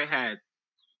I've probably had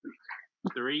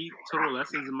 3 total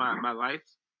lessons in my life.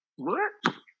 What?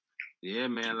 Yeah,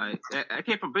 man. Like I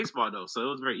came from baseball though, so it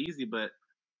was very easy. But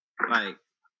like,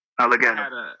 oh, look at him.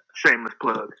 Shameless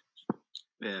plug.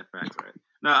 Yeah, facts, right?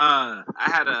 No, I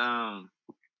had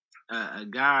a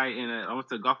guy I went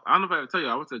to golf. I don't know if I ever tell you.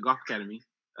 I went to a golf academy.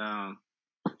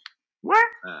 What?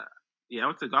 Yeah, I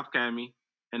went to a golf academy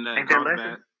and ain't that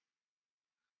lesson?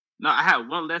 No, I had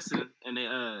one lesson, and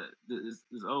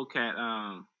this old cat,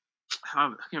 I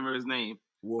can't remember his name,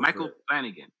 Michael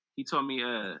Flanagan. He told me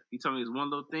this one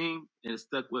little thing, and it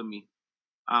stuck with me.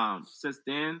 Since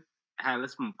then, I had a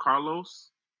lesson from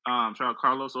Carlos, shout out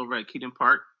Carlos over at Keaton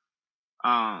Park.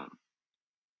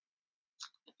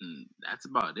 That's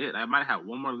about it. I might have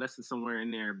one more lesson somewhere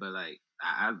in there, but like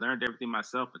I learned everything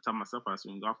myself and taught myself how to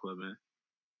swing golf club, man.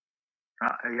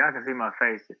 Y'all can see my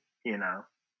face. You know,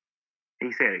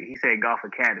 he said Golf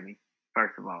Academy.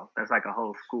 First of all, that's like a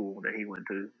whole school that he went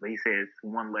to. But he said it's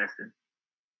one lesson.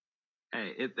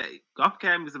 Hey, Golf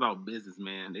Academy is about business,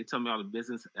 man. They tell me all the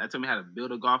business. They tell me how to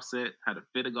build a golf set, how to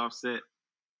fit a golf set.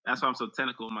 That's why I'm so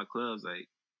technical in my clubs. Like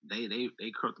they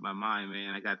corrupt my mind,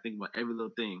 man. I gotta think about every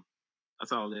little thing.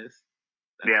 That's all this.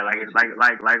 Yeah, like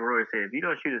Rory said, if you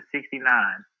don't shoot a 69,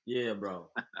 yeah,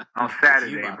 bro, on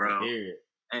Saturday, bro.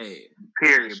 Hey,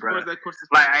 period, bro. Like,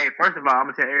 hey, first of all, I'm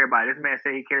gonna tell everybody. This man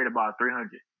said he carried about 300,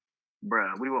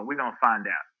 bro. We gonna find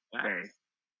out. Okay.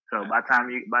 So by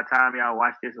the time y'all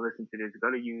watch this or listen to this, go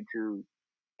to YouTube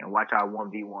and watch our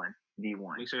 1v1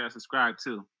 D1. Make sure y'all subscribe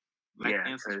too. Like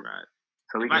and subscribe.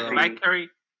 So we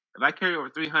if I carry over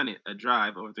 300, a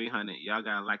drive over 300, y'all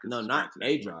gotta like and subscribe. No, not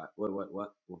a drive.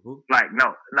 What? Who? Like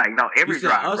no, every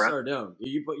drive, us bro. Or them?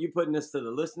 You putting this to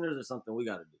the listeners or something we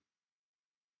gotta do?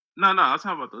 No, I'm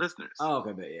talking about the listeners. Oh,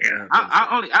 okay, but yeah.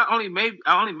 I only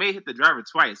may hit the driver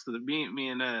twice because me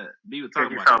and B were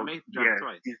talking about it. I may hit the driver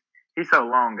twice. He's so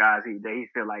long, guys. He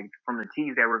feel like from the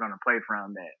tees that we're gonna play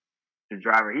from that the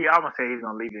driver. He almost said he's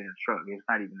gonna leave it in the truck. It's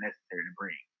not even necessary to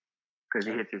bring because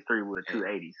he hits his 3-wood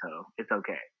 280, so it's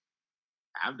okay.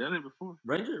 I've done it before.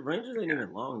 Rangers ain't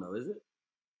even long though, is it?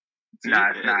 Nah,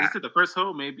 it's not. It's at the first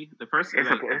hole, maybe. The first, I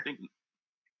think.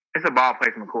 It's a ball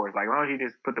placement course. Like, as long as you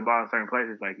just put the ball in certain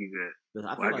places, like, you good.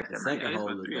 I feel like the second hole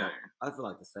is the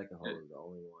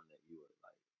only one that you would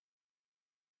like.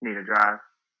 Need a drive.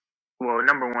 Well,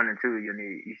 number 1 and 2,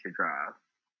 you should drive.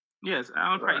 Yes,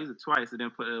 I would probably use it twice and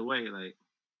then put it away. Like,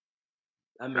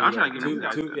 I mean, I'm trying to get two.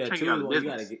 You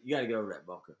gotta get over that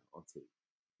bunker on 2.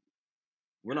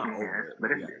 We're not over it,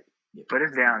 but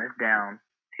it's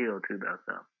downhill too, though.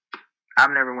 So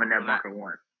I've never went that bunker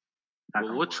once.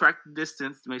 Well, we'll track the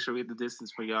distance to make sure we get the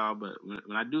distance for y'all. But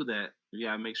when I do that, we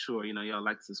gotta make sure y'all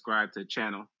like to subscribe to the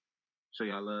channel, show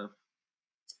y'all love,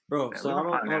 bro.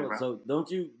 So don't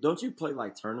you play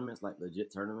like tournaments, like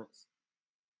legit tournaments?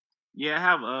 Yeah,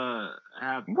 I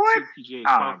have 2 PGA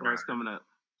qualifiers coming up.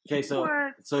 Okay, so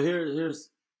here's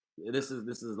this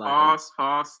is like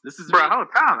false. This is bro. Oh,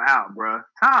 time out, bro.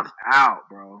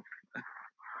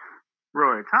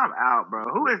 Rory, time out, bro.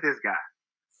 Who is this guy?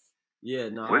 Yeah,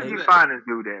 no. Where did you find this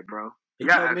dude at, bro?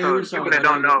 People that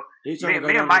don't know, me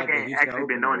and Mike ain't actually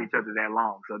been knowing each other that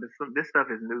long, so this stuff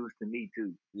is news to me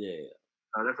too. Yeah.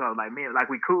 So that's why, like,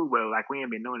 we cool, but like we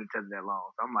ain't been knowing each other that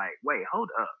long. So I'm like, wait, hold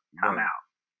up, time out.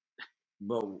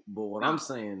 But what I'm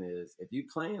saying is, if you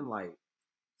playing like,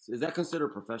 is that considered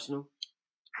professional?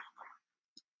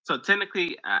 So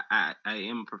technically, I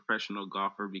am a professional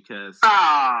golfer because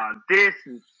this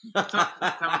is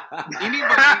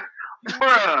anybody,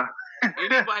 bruh.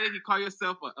 Anybody can call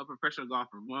yourself a professional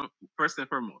golfer. First and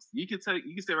foremost, you can say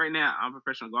right now I'm a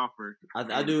professional golfer.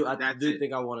 I do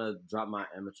think I want to drop my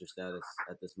amateur status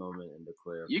at this moment and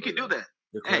declare. You can do that.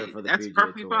 Hey, that's PGA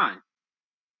perfectly Tour. fine.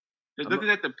 Just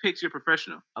looking at the pics, you're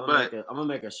professional. I'm gonna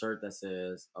make a shirt that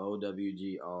says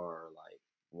OWGR like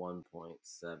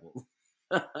 1.7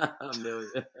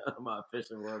 million. My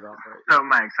official word off right. So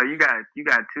Mike, so you got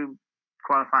 2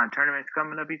 qualifying tournaments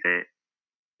coming up. You said.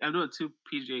 I'm doing 2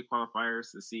 PGA qualifiers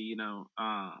to see, if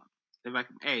I can.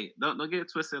 Hey, don't get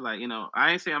it twisted. Like,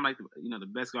 I ain't saying I'm like the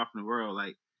best golfer in the world.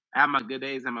 Like, I have my good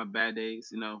days, I have my bad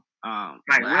days. Mike,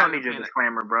 we don't need your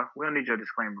disclaimer, bro. We don't need your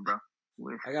disclaimer, bro.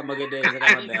 I got my good days. I got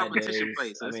my bad competition days.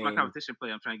 Play, so it's my competition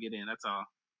play. I'm trying to get in. That's all.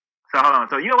 So hold on.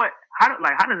 So you know what? How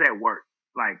does that work?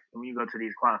 Like when you go to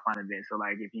these qualifying events. So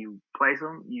like if you place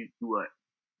them, you what?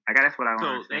 That's what I don't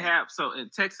understand. They have in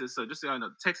Texas. So just so y'all know,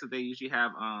 Texas they usually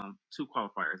have 2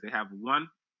 qualifiers. They have one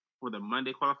for the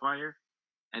Monday qualifier,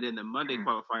 and then the Monday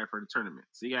qualifier for the tournament.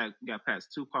 So you got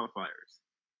past 2 qualifiers.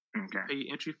 Okay. You pay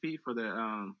your entry fee for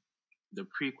the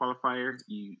pre-qualifier.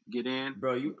 You get in,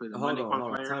 bro. You put the hold Monday on,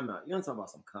 qualifier. time out. You want to talk about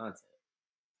some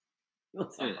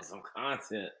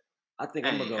content? I think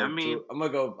I'm gonna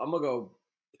go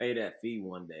pay that fee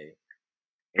one day.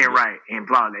 Right, and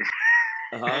flawless.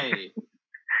 Hey,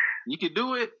 you can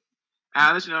do it.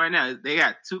 I'll let you know right now. They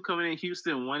got 2 coming in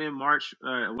Houston, 1 in March,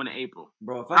 1 in April.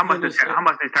 Bro, how much these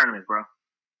tournaments, bro?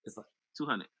 It's like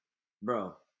 200.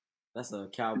 Bro, that's a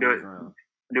Cowboys round.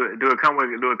 Do it come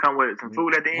with some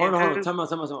food at the end? Hold on. Tell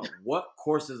me. What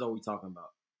courses are we talking about?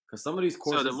 Because some of these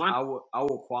courses, I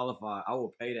will qualify. I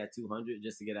will pay that $200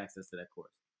 just to get access to that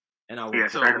course, and I will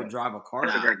drive a car.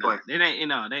 That's a great question.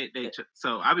 They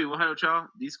So I'll be 100 with y'all.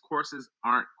 These courses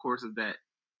aren't courses that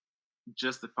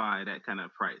justify that kind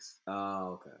of price.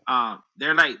 Oh, okay.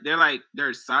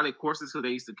 They're solid courses who they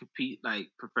used to compete like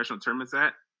professional tournaments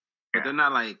at, but they're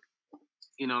not like,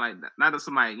 like not that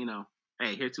somebody,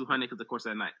 hey, here 200 because the course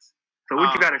that nice. So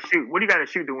what you got to shoot? What do you got to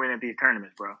shoot to win at these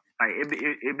tournaments, bro? Like, is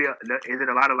it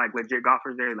a lot of like legit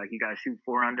golfers there? Like, you got to shoot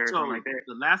 4 under or something like that?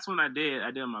 The last one I did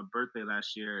on my birthday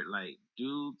last year. Like,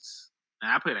 dudes,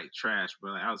 and I played like trash,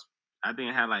 bro. Like, I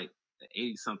think I had like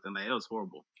 80 something. Like, it was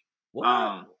horrible.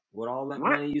 What? With all that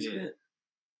money you spent?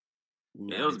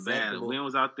 Yeah, it was bad. The wind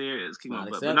was out there. It was kicking my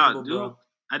butt. But no, dude,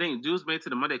 I think dudes made it to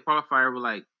the Monday qualifier with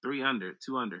like 3 under,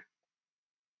 2 under.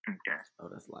 Okay. Oh,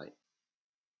 that's light.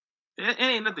 It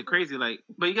ain't nothing crazy, like,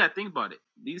 but you gotta think about it.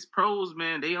 These pros,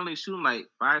 man, they only shooting like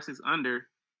 5, 6 under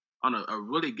on a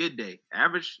really good day.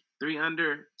 Average 3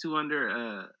 under, 2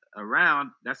 under a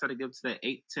round. That's how they get up to that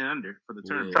 8, 10 under for the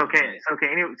tournament. So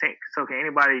can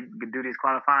anybody do these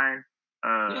qualifying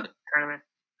tournaments?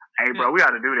 Hey, bro, we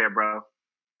ought to do that, bro.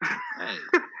 Hey.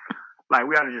 Like,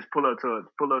 we ought to just pull up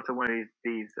to one of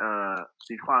these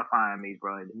qualifying meets,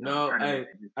 bro. No,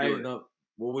 no.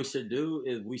 What we should do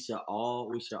is we should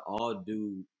all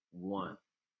do one.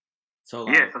 So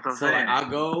like, I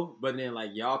go, but then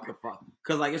like y'all can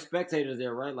because like it's spectators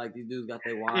there, right? Like these dudes got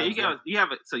their wives. Yeah, you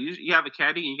have a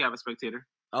caddy and you have a spectator.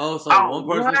 Oh, so one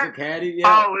person's a caddy,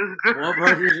 yeah. One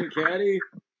person's a caddy,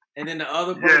 and then the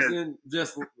other person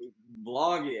just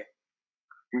vlog it.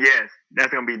 Yes,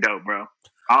 that's gonna be dope, bro.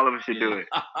 All of us should do it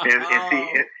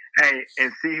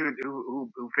and see who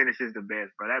finishes the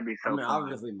best, bro. That'd be so. Fun.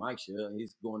 Obviously Mike should.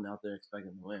 He's going out there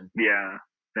expecting to win. Yeah,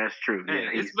 that's true. Hey,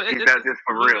 yeah, he does this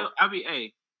for real. I'll be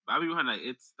behind. Like,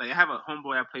 it's like I have a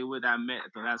homeboy I play with that I met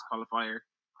at the last qualifier.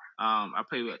 I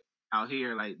play with out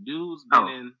here. Like, dudes been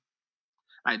in.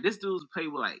 Like, this dude's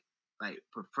played with like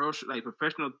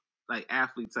professional like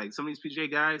athletes. Like, some of these PGA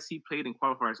guys, he played in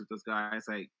qualifiers with those guys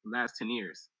like the last 10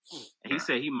 years. And he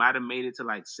said he might have made it to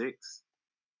like 6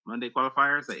 Monday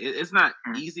qualifiers. Like, it's not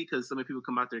easy because so many people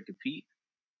come out there and compete.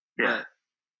 Yeah. But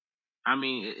I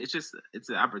mean, it's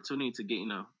an opportunity to get,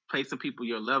 play some people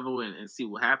your level and see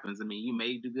what happens. I mean, you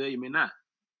may do good, you may not.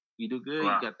 You do good,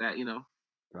 you got that, I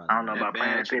don't know about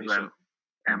playing people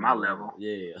at my level.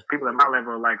 Yeah. People at my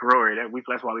level are like Rory.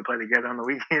 That's why we play together on the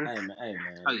weekends. Hey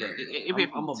man. Oh yeah, they play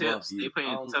for tips. They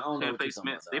playing tough 10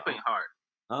 placements. They playing hard.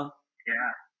 Huh?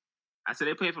 Yeah. I said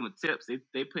they playing from the tips.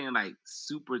 They playing like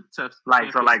super tough.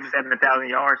 Like 7,000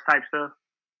 yards type stuff.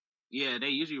 Yeah, they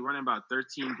usually running about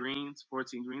 13 greens,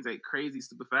 14 greens, like crazy,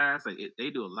 super fast. Like they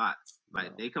do a lot.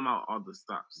 Like they come out all the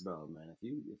stops. Bro, man, if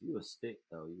you a stick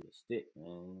though, you a stick, man.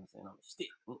 You know what I'm saying?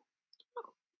 I'm a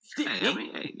stick. Hey, I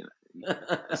mean,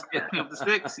 with the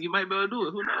sticks, you might be able to do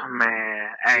it. Who knows? Man,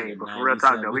 hey, but for real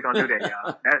talk though, we gonna do that,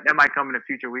 y'all. That might come in the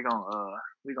future. We gonna.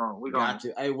 Got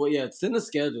you. Hey, well, yeah, send a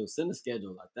schedule.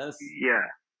 Like that's. Yeah.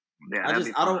 I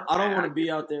don't want to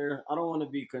be out there. I don't want to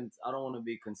be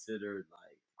considered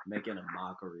like making a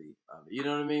mockery of it. You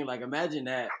know what I mean? Like, imagine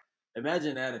that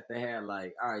if they had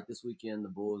like, all right, this weekend the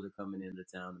Bulls are coming into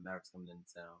town, the Mavericks coming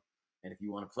into town, and if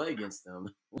you want to play against them.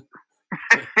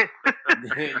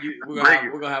 We're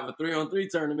gonna have a 3-on-3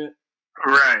 tournament.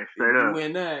 Right. If you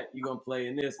win that, you're gonna play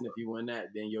in this, and if you win that,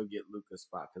 then you'll get Luka's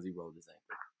spot because he rolled his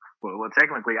ankle. Well,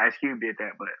 technically, Ice Cube did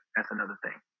that, but that's another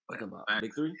thing. What about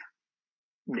Big 3?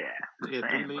 Yeah,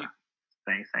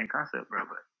 same concept, bro.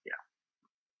 But yeah.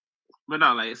 But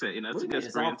no, like I said, it's a good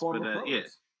experience. But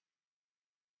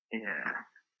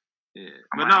yeah.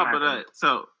 But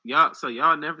so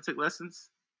y'all never took lessons?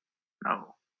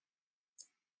 No.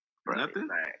 Right. Nothing.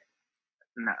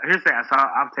 No. Here's the thing. So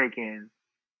I've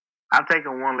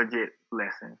taken one legit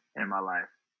lesson in my life,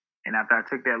 and after I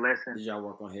took that lesson, did y'all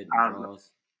work on hitting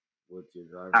draws with your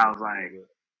driver? I was like,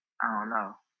 I don't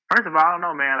know. First of all, I don't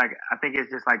know, man. Like, I think it's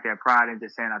just like that pride in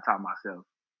just saying I taught myself.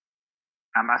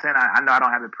 I'm not saying I know I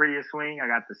don't have the prettiest swing. I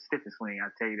got the stiffest swing. I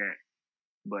tell you that.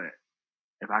 But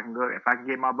if I can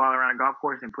get my ball around a golf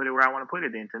course and put it where I want to put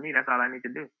it, then to me that's all I need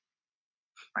to do.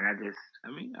 Like I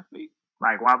think.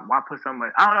 Like, why put so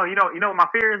much? I don't know. You know what my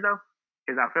fear is, though?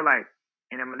 Is I feel like,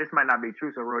 and this might not be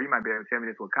true, so, Rory, you might be able to tell me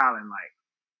this with Colin. Like,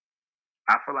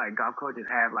 I feel like golf coaches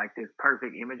have, like, this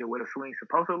perfect image of what a swing's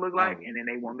supposed to look like, and then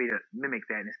they want me to mimic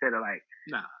that instead of, like,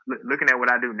 looking at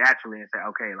what I do naturally and say,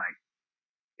 okay, like,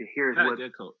 here's not what. A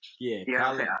good coach. Yeah,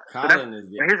 Colin is.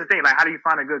 But here's the thing. Like, how do you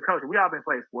find a good coach? We all been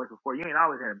playing sports before. You ain't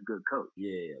always had a good coach.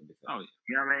 Yeah. You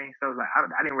know what I mean? So, it's like,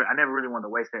 I never really wanted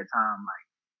to waste that time, like,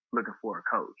 looking for a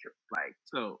coach, like,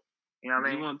 so you know what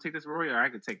I mean? You want to take this, Rory, or I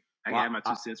can add my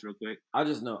 2 cents real quick. I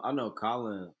know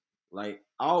Colin. Like,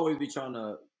 I always be trying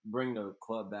to bring the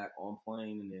club back on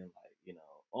plane, and then like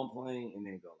on plane, and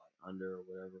then go like under or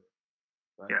whatever.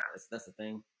 Right? Yeah, that's the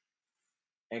thing.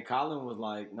 And Colin was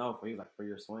like, no, he's like, for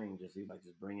your swing, just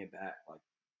bring it back like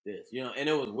this, you know. And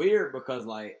it was weird because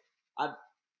like I've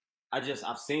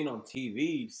seen on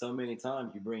TV so many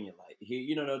times you bring it like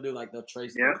they'll do like they'll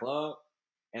trace the club,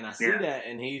 and I see that,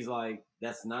 and he's like,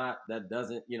 that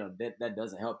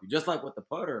doesn't help you. Just like with the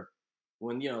putter,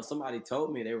 when somebody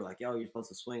told me, they were like, yo, you're supposed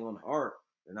to swing on the arc,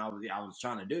 and I was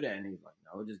trying to do that, and he's like,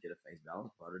 no, just get a face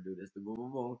balance putter, do this, boom,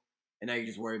 boom, boom, and now you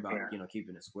just worry about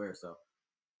keeping it square. So.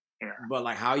 Yeah. But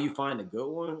like how you find a good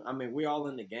one, I mean, we all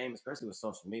in the game, especially with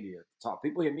social media.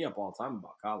 People hit me up all the time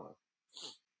about Colin.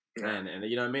 Yeah. And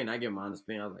you know what I mean? I give my honest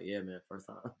opinion. I was like, yeah, man, first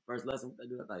lesson I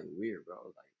do, I thought it was weird, bro. I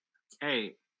was like,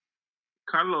 hey,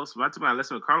 Carlos, when I took my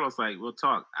lesson with Carlos, like, we'll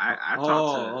talk. I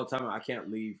talked to I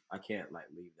can't leave that on. Like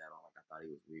I thought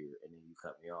he was weird, and then you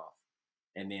cut me off.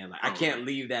 And then like I can't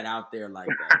leave that out there like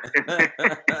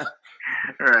that.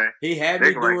 Right. He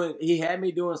had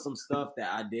me doing some stuff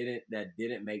that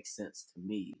didn't make sense to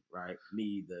me, right?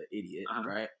 Me, the idiot,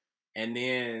 right? And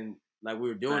then like we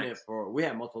were doing we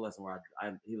had multiple lessons where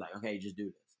he like, okay, just do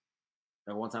this.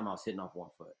 Like one time I was hitting off one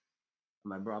foot.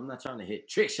 I'm like, bro, I'm not trying to hit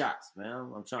trick shots, man.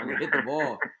 I'm trying to hit the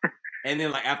ball. And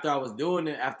then like after I was doing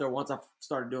it, once I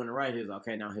started doing it right, he was like,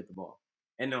 okay, now hit the ball.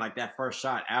 And then like that first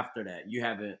shot after that,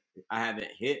 I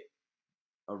haven't hit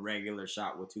a regular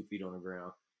shot with 2 feet on the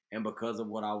ground. And because of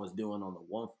what I was doing on the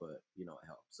 1 foot, it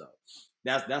helped. So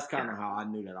that's kind of how I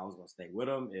knew that I was gonna stay with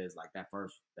him, is like that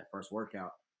first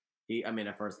workout.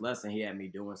 That first lesson, he had me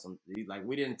doing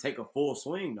we didn't take a full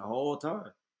swing the whole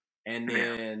time. And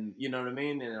then you know what I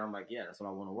mean? And I'm like, yeah, that's what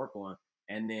I want to work on.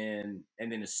 And then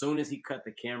as soon as he cut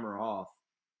the camera off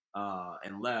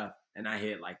and left, and I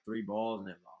hit like 3 balls and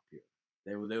then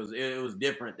it was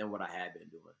different than what I had been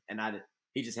doing, and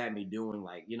he just had me doing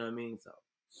like, you know what I mean. So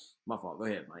my fault. Go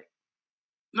ahead, Mike.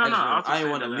 I didn't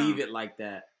want to leave it like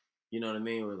that. You know what I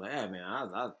mean? We're like, hey man,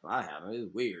 I have it.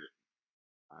 It's weird.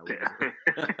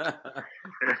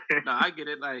 No, I get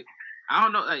it. Like I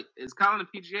don't know. Like is Colin a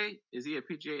PGA? Is he a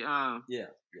PGA? Yeah.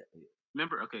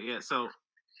 Member? Okay, yeah. So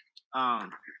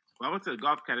when I went to the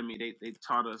golf academy, they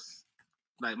taught us,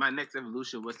 like, my next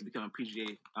evolution was to become a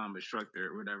PGA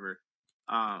instructor or whatever.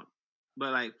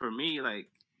 But like for me, like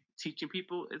teaching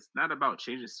people, it's not about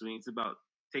changing swings. It's about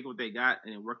taking what they got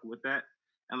and working with that.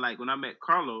 And like when I met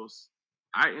Carlos,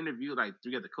 I interviewed like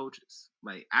 3 other coaches.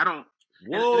 Like I don't.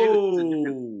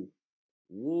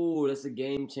 Whoa, that's a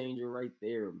game changer right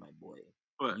there, my boy.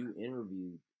 What? You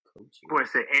interviewed coaches. Boy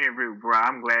said interview, bro.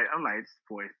 I'm glad. I'm like, this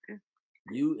boy.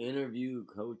 You interviewed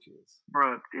coaches,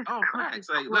 bro. Facts.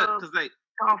 Like, look, because like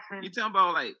you talking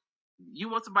about like. You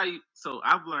want somebody, so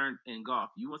I've learned in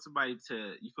golf, you want somebody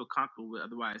you feel comfortable with,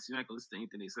 otherwise you're not going to listen to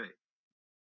anything they say.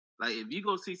 Like, if you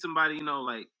go see somebody,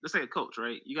 like, let's say a coach,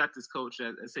 right? You got this coach,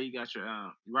 let's say you got your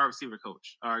wide receiver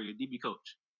coach or your DB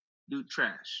coach. Dude,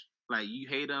 trash. Like, you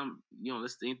hate him, you don't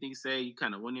listen to anything he say, you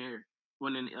kind of one ear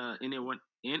out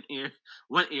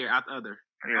the other.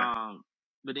 Yeah.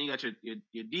 But then you got your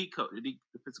D coach, your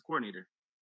defensive coordinator.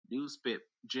 Dude spit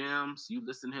gems, you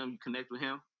listen to him, you connect with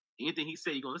him. Anything he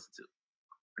say, you're going to listen to.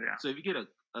 Yeah. So if you get a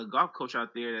golf coach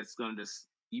out there that's going to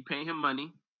you paying him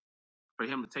money for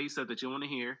him to tell you stuff that you want to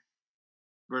hear,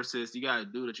 versus you got a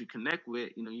dude that you connect with,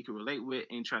 you can relate with,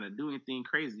 ain't trying to do anything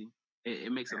crazy,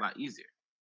 it makes it a lot easier.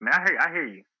 Man, I hear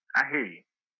you.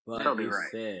 But totally you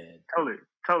right. Said,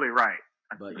 totally right.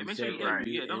 But you make said sure you that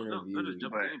you don't just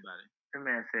jump on anybody. The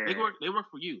man said they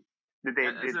work for you. Did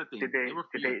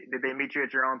they meet you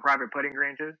at your own private putting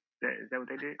range? Is that what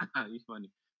they did? You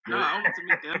funny. No, I want to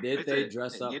meet them. Did they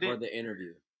dress up for the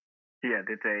interview? Yeah.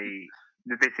 Did they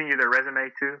send you their resume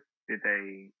too? Did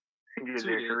they send you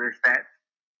their career stats?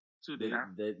 Did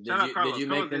you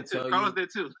make them tell you? Carlos did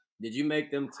too. Did you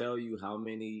make them tell you how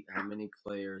many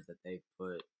players that they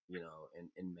put,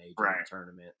 in major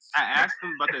tournaments? I asked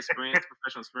them about their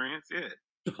professional experience. Yeah.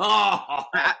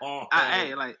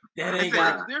 Hey, like that ain't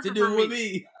got to do with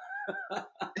me.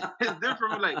 It's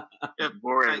different. Like,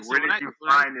 where did you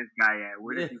find this guy at?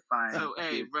 Where did you find? So,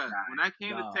 hey, bro, when I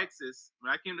came to Texas a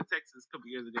couple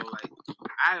years ago, like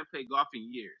I haven't played golf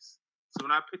in years. So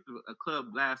when I picked a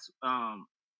club last,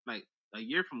 like a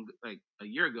year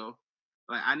ago,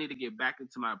 like I need to get back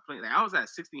into my play. Like I was at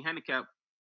 16 handicap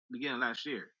beginning last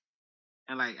year,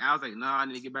 and like I was like, no, I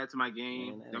need to get back to my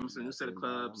game. I'm a new set of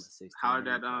clubs. How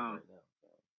that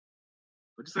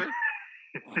what'd you say?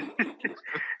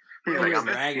 He's like, I'm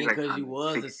bragging because you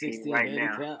was a 16 right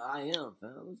handicap. Now. I am,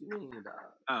 fam. What you mean, dog?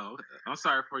 Oh, I'm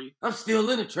sorry for you. I'm still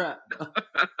in the trap.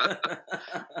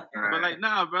 But like,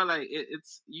 nah, bro. Like,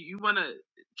 it's you want to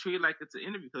treat it like it's an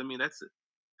interview. Because I mean, that's it.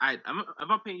 I'm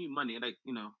paying you money. Like,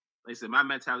 like I said, my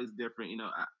mentality is different.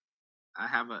 I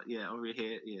have over your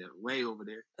head, way over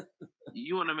there.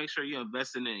 You want to make sure you're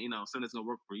investing in, something that's gonna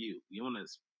work for you. You want to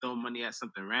throw money at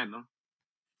something random.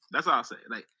 That's all I'll say.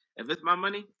 Like, if it's my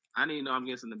money, I need to know I'm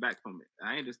getting something back from it.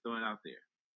 I ain't just throwing it out there.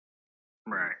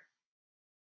 Right.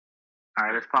 All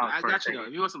right, let's pause. I got you though.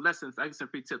 If you want some lessons, I get some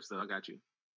free tips though. I got you.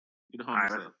 You the homie.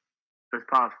 Right, let's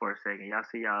pause for a second. Y'all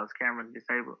see y'all's cameras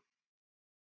disabled?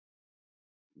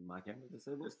 My camera's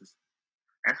disabled?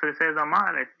 That's what it says on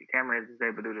mine. That the camera is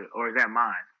disabled or is that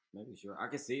mine? Maybe sure. I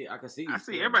can see. I see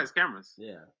everybody's cameras.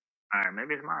 Yeah. All right,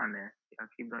 maybe it's mine then. Y'all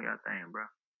keep doing your thing, bro.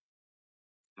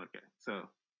 Okay, so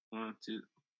 1, 2.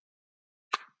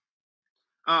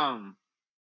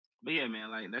 But yeah, man,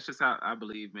 like that's just how I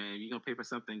believe, man. If you're gonna pay for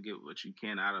something, get what you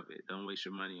can out of it. Don't waste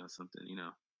your money on something,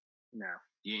 No.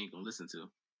 You ain't gonna listen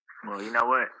to. Well, you know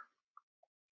what?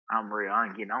 I'm real. I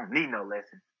don't need no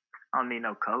lessons. I don't need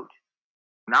no coach.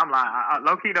 Now I'm like,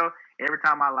 low key though. Every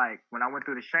time when I went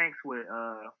through the Shanks with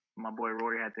my boy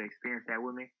Rory had to experience that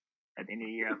with me. At the end of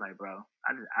the year, I was like, bro,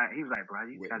 he was like, bro,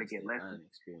 you just gotta get lessons.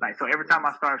 Like, so every time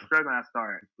I start struggling, I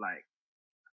start like,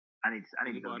 I need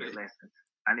to go get lessons.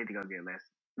 I need to go get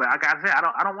lessons. But like I said,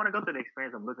 I don't want to go through the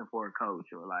experience of looking for a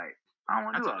coach or like, I don't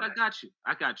want to do all that. I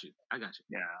got you.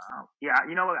 Yeah.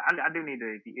 You know what? I do need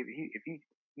to. If he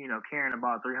carrying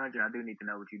about 300, I do need to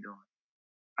know what you're doing.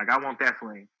 Like, I want that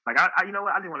swing. Like, you know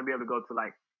what? I just want to be able to go to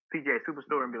like PGA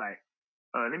Superstore and be like,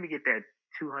 let me get that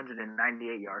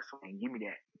 298-yard swing. Give me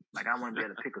that. Like, I want to be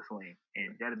able to pick a swing,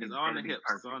 and that'll be on the hips.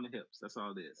 It's on the hips. That's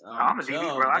all it is. I'm a DB,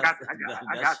 bro. I got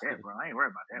that, bro. I ain't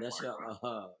worried about that.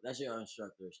 That's your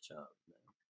instructor's job, man.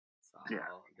 Yeah,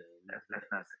 that's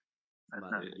nothing.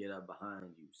 That's nothing. To get up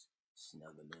behind you,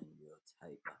 snuggle in real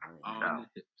tight behind on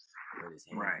the hips.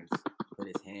 Put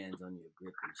his hands on your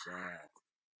gripping shaft.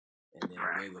 And then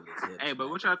wiggle his hips. Hey, but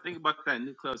what y'all think about that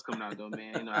new clubs coming out though,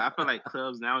 man? I feel like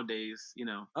clubs nowadays,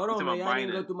 Hold on, man. I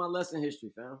didn't go through my lesson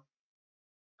history, fam.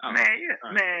 Oh, man,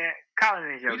 man,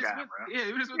 Colin is your guy, bro.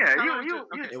 You.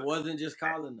 It wasn't just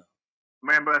Colin though.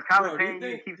 Man, but Colin saying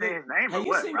you keep saying his name, but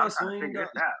what? You see my swing?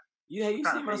 You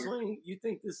see my swing? You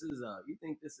think this is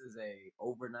a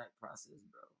overnight process,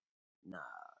 bro? Nah.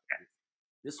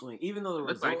 This swing, even though the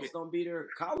results don't beat her,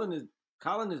 Colin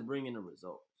is bringing the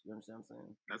results. You understand what I'm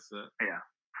saying? That's it. Yeah.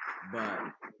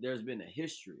 But there's been a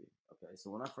history. Okay,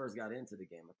 so when I first got into the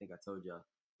game, I think I told y'all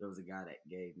there was a guy that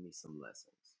gave me some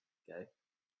lessons. Okay.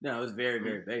 No, it was very,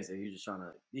 very basic. He was just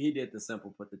he did the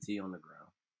simple, put the tee on the ground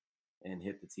and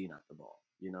hit the tee, not the ball.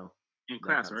 In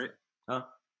class, right? Huh?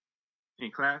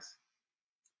 In class?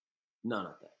 No,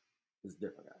 not that. It's a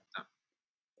different guy. Oh.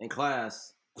 In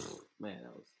class, man,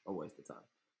 that was a waste of time.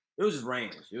 It was just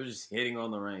range. It was just hitting on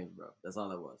the range, bro. That's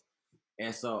all it was.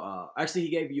 And so, actually, he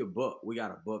gave you a book. We got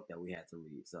a book that we had to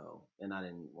read. So, and I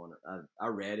didn't want to. I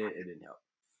read it. It didn't help.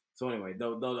 So anyway, the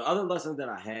other lessons that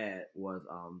I had was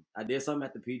I did something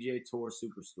at the PGA Tour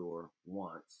Superstore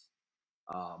once.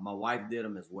 My wife did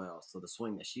them as well. So the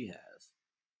swing that she has,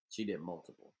 she did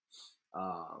multiple.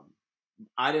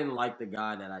 I didn't like the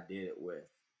guy that I did it with.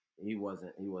 He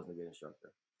wasn't a good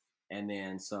instructor. And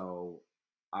then so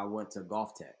I went to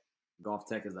Golf Tech. Golf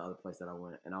Tech is the other place that I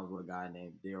went, and I was with a guy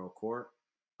named Daryl Court.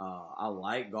 I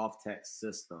like Golf Tech's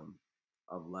system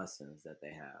of lessons that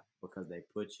they have because they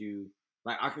put you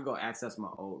like I could go access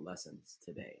my old lessons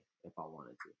today if I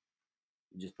wanted to.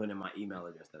 Just put in my email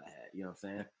address that I had. You know what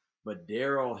I'm saying? But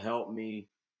Daryl helped me,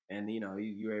 and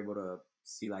you're able to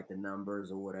see like the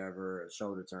numbers or whatever,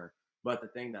 shoulder turn. But the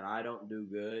thing that I don't do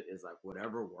good is like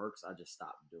whatever works, I just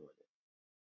stop doing it.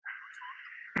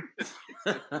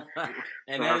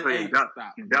 And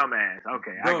dumbass.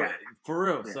 Okay, bro, I got it. For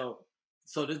real. Yeah.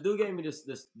 So this dude gave me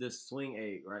this swing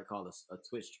aid, right, called a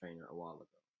twitch trainer a while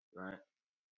ago, right?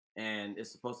 And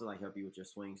it's supposed to like help you with your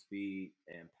swing speed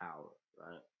and power,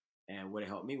 right? And what it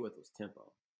helped me with was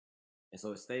tempo. And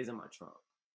so it stays in my trunk.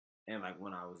 And like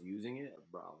when I was using it,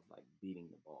 bro, I was like beating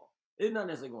the ball. It's not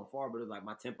necessarily going far, but it's like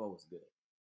my tempo was good.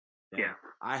 Yeah.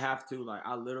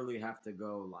 I literally have to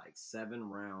go like 7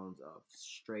 rounds of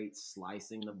straight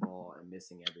slicing the ball and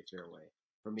missing every fairway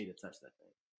for me to touch that thing.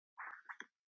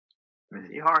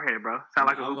 You're hard-headed, bro. Sound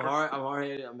like I'm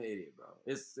hard-headed. I'm an idiot, bro.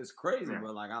 It's crazy,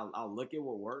 bro. Like I'll look at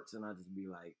what works and I just be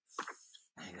like,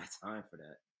 I ain't got time for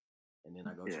that. And then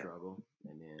I go struggle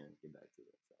and then get back to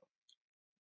it. So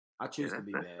I choose to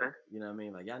be bad. You know what I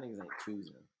mean? Like y'all niggas ain't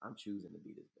choosing. I'm choosing to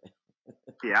be this bad.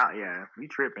 Yeah. You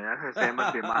tripping. That's the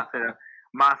must be a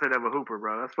mindset of a hooper,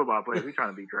 bro. That's football players. We trying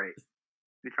to be great.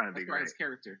 We trying to be great. That's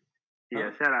character.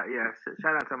 Yeah, shout out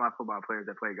to my football players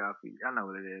that play golf. I know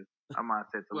what it is. Our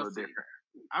mindset's a little different.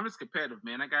 I'm just competitive,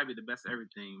 man. I gotta be the best at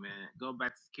everything, man. Going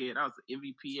back to the kid, I was the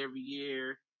MVP every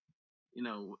year.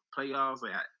 Playoffs.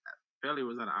 Like failure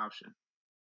was not an option.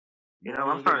 You know,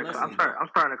 I'm starting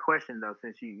to question though,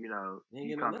 since you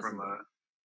come from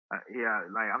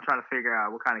like I'm trying to figure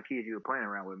out what kind of kids you were playing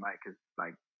around with, Mike, because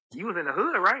like you was in the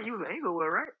hood, right? You was in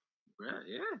Inglewood, right?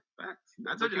 Yeah, facts.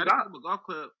 I told you I didn't have a golf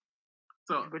club.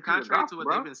 So contrary to what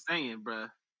they've been saying, bro,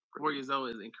 4 years old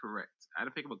is incorrect. I had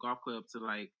to pick up a golf club to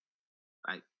like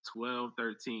 12,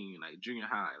 13, like junior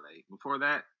high. Like before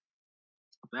that,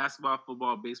 basketball,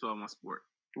 football, baseball, my sport.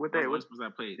 What sports I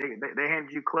played? They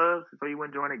handed you clubs so you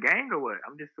wouldn't join a gang or what?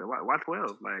 I'm just why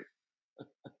 12? Like,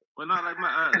 well, not like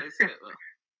my they said.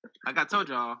 Like I told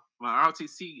y'all, my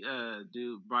ROTC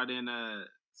dude brought in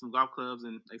some golf clubs,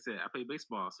 and like I said, I play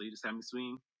baseball, so you just have me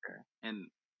swing, and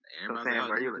everybody's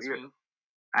like,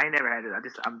 I ain't never had it.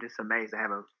 I'm just amazed to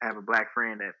have a black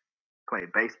friend that played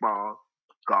baseball,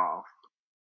 golf,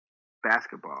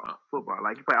 basketball, football.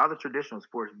 Like you play all the traditional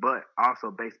sports, but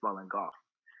also baseball and golf.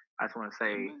 I just want to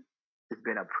say it's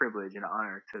been a privilege and an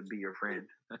honor to be your friend.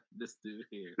 This dude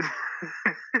here,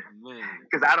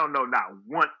 because I don't know not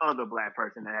one other black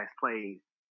person that has played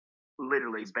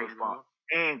literally baseball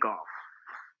and golf.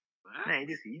 Man,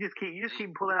 you just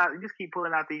keep pulling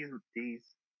out these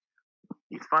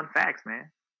fun facts, man.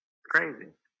 It's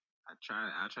crazy. I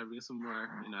try to get some more.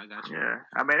 You know, I got you. Yeah,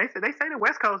 I mean, they say the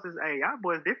West Coast is, hey, y'all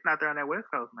boys different out there on that West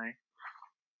Coast, man.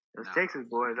 Those Texas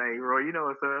boys, hey, Rory, you know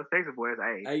it's Texas boys,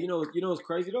 hey. Hey, you know what's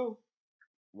crazy though?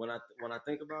 When I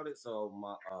think about it, so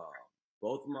my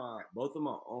both of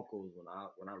my uncles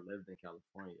when I lived in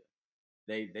California,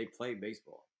 they played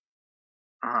baseball.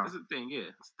 That's the thing, yeah,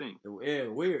 it's the thing. Yeah,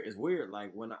 It's weird.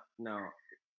 Like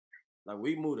like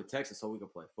we moved to Texas so we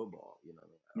could play football. You know what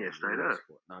I mean? Yeah, straight up.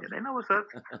 Yeah, they know what's up.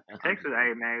 Texas,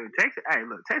 hey man, Texas. Hey,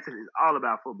 look, Texas is all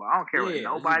about football. I don't care what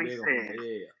nobody says.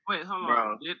 Wait, hold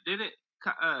on. Did it?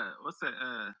 What's that?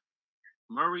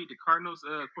 Murray, the Cardinals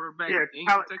quarterback. Yeah,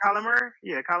 Kyler Murray.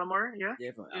 Yeah, Kyler Murray. Yeah.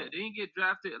 Yeah, didn't get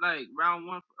drafted like round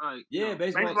 1.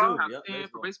 Baseball too. Yep,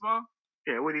 for baseball.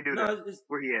 Yeah, what did he do?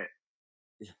 Where he at?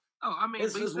 Oh, I mean,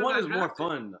 one is more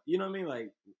fun. You know what I mean?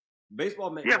 Like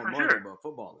baseball makes more money, but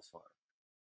football is fun.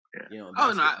 Yeah. You know,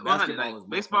 basketball is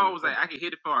baseball was like I could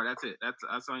hit it far. That's it. That's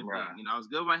the only thing. You know, I was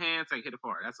good with my hands. I could hit it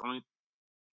far. That's the only.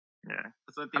 Yeah,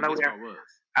 that's the only thing baseball was.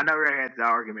 I know we had the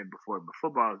argument before, but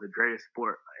football is the greatest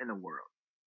sport in the world.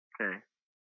 Okay,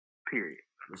 period.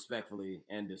 Respectfully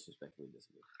and disrespectfully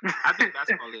disagree. I think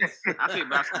basketball is.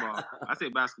 I say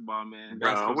basketball, man.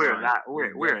 Bro,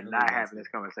 we're not having this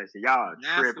conversation. Y'all are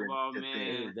basketball, tripping.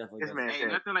 Man. Definitely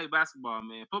Nothing like basketball,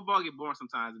 man. Football get boring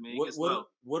sometimes, man. What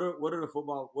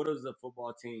does the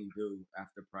football team do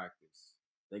after practice?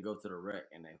 They go to the rec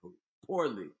and they hoop.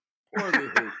 Poorly hoop.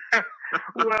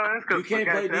 Well, that's you can't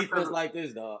play defense like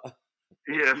this, dog.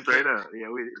 Yeah, straight up. Yeah,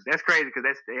 that's crazy because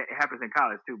it happens in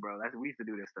college too, bro. We used to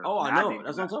do this stuff. Oh, I know.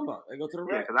 That's what I'm talking about. They go to the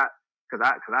rec. Yeah,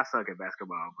 because I suck at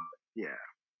basketball, but yeah.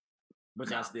 But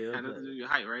y'all still. Nothing to do with your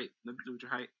height, right? Nothing to do with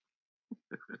your height.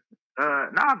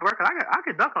 Nah, bro. Cause I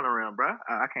can dunk on the rim, bro.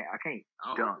 I can't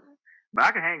dunk, but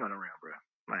I can hang on the rim, bro.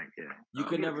 Like, yeah. You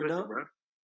could never dunk, bro.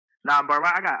 Nah, bro.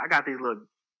 I got these little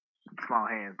small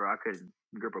hands, bro. I couldn't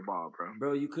grip a ball, bro.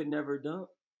 Bro, you could never dunk.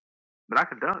 But I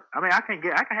can dunk. I mean, I can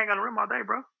hang on the rim all day,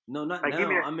 bro. No, not like,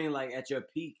 now. I mean, like at your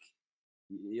peak.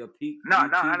 Your peak. No,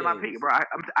 not at my peak, bro.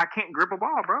 I can't grip a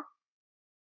ball, bro.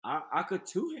 I could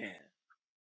two-hand.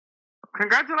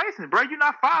 Congratulations, bro. You're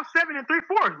not 5'7" and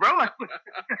 3/4, bro. Like,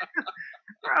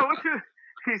 bro, what you?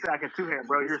 He said I can two-hand,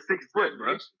 bro. You're 6 foot,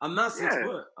 bro. I'm not 6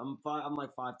 foot. I'm like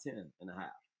 5'10" and a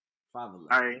half. 5'11".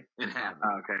 All right.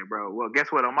 Okay, bro. Well,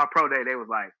 guess what? On my pro day, they was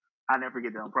like, I never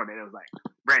forget that on pro day. They was like,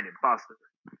 Brandon Foster,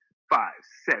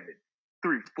 5'7",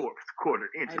 3/4 quarter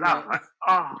inches. Hey, I was like,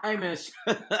 oh. Hey man,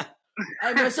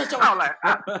 hey man, shut your. I'm like,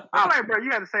 bro, you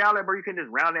had to say all that, bro. You couldn't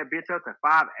just round that bitch up to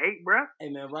 5'8", bro. Hey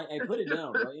man, right? Hey, put it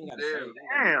down, bro. You ain't gotta say it.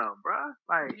 Damn, bro.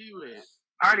 Like,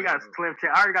 I already got a slim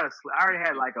check. I already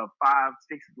had like a 5-6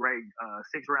 grade,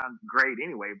 6-round grade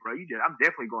anyway, bro. I'm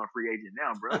definitely going free agent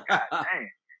now, bro. God damn.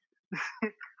 You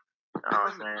know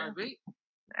what I'm saying?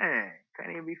 Man,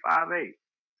 can't even be 5'8".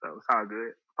 So it's all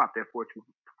good. Pop that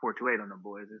 428 on them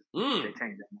boys. They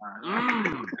changed their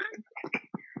mind.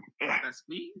 That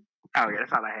speed? Oh yeah,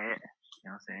 that's all I had. You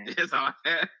know what I'm saying? That's all I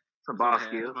had. Some ball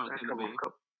skills.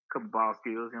 Couple ball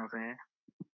skills. You know what I'm saying?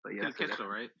 But yeah, catch though,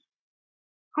 right?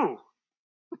 Who?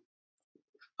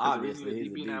 Obviously, he's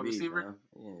a DB receiver.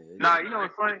 Yeah. Nah, you know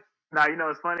what's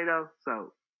funny? Though?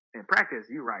 So in practice,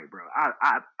 you're right, bro.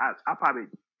 I probably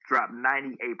dropped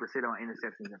 98% on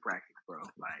interceptions in practice, bro.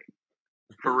 Like,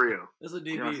 for real. It's a DB.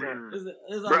 You know what I'm saying?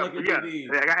 It's like a DB.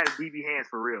 Like, I had DB hands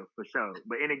for real, for sure.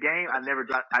 But in a game, I never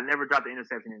dropped the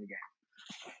interception in the game.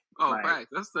 Oh, like, facts.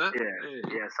 That's that.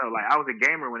 Yeah. So like, I was a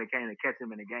gamer when it came to catching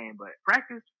him in the game, but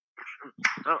practice.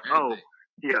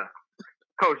 Yeah.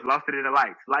 Coach lost it in the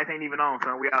lights. Lights ain't even on,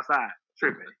 son. We outside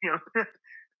tripping.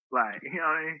 Like you know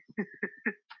what I mean.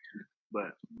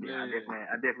 But yeah, I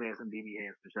definitely had some DB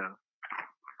hands for sure.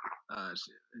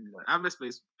 Shit. I miss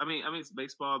baseball. I mean,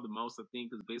 baseball the most. I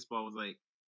think because baseball was like,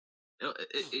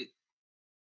 it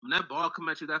when that ball come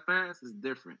at you that fast, it's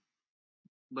different.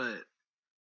 But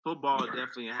football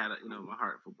definitely had my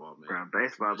heart football, man. Bro,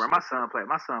 baseball, bro. My son played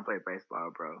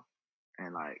baseball, bro.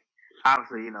 And like,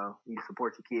 obviously, you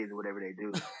support your kids or whatever they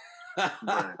do.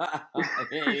 But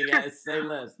you gotta say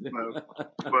less.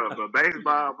 but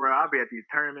baseball, bro, I'll be at these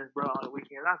tournaments, bro, on the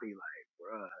weekends. I'll be like,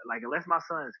 bro, like unless my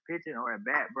son's pitching or at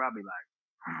bat, bro, I'll be like,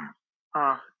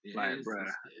 like, bro,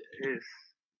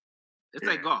 it's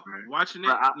like golf. Bro. Watching it,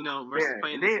 versus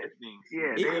playing these things.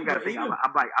 Yeah, then you gotta think. I'm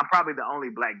probably the only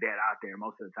black dad out there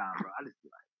most of the time, bro. I just be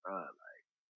like, bro, like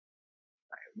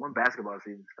when basketball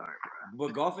season starts, bro.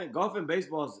 But golf and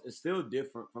baseball is still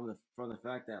different from the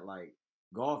fact that like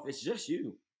golf, it's just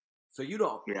you. So you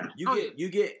don't. Yeah. You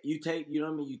take. You know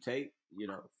what I mean? You take.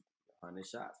 100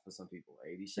 shots for some people,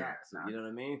 80 shots. Yeah, you know what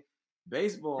I mean?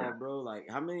 Baseball, bro. Like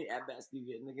how many at bats do you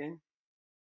get in the game?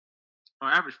 On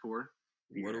average 4.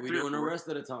 What are we doing the rest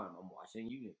of the time? I'm watching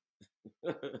you.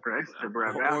 Or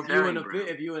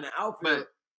if you in the outfield,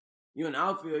 you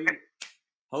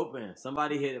hoping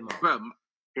somebody hit him up. Bro,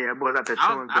 yeah, boys out there.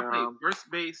 I played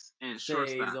first base and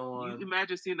shortstop. You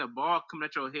imagine seeing a ball coming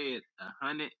at your head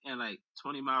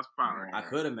 120 miles per hour. I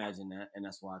could imagine that, and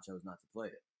that's why I chose not to play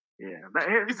it. Yeah, but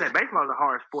here's the thing: baseball is a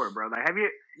hard sport, bro. Like, have you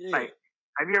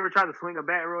ever tried to swing a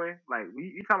bat, Roy? Like,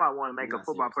 you talking about want to make a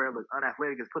football player look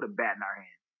unathletic? Just put a bat in our hand.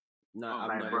 No,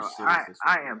 I've never bro.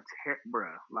 I am,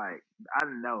 bro. Like, I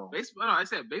know. Baseball. No, I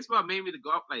said baseball made me to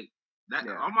go up like that.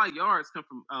 Yeah. All my yards come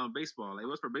from baseball. Like, it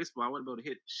was for baseball. I wouldn't be able to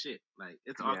hit shit. Like,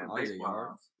 it's all from baseball.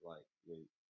 Yards, like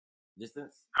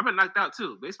distance. I've been knocked out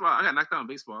too. Baseball. I got knocked out in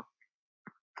baseball.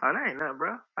 Oh, that ain't nothing,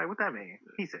 bro. Like, what that mean?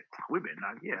 He said we've been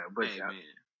knocked. Yeah, but hey, man.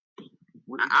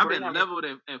 I've been leveled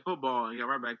in football and got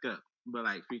right back up. But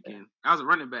like freaking, I was a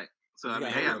running back, so I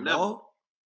got leveled.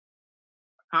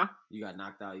 Huh? You got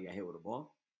knocked out. You got hit with a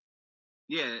ball.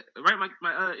 Yeah, right in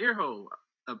my ear hole.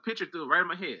 A pitcher threw it right in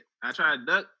my head. I tried to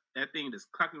duck. That thing just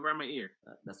clocked me right in my ear.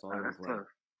 That's all I'm playing.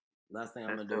 Last thing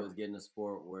I'm gonna do is get in a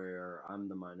sport where I'm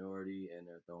the minority and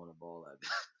they're throwing a ball at me.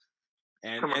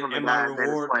 And my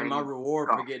reward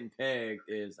for getting pegged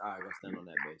is all right. Go stand on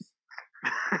that base.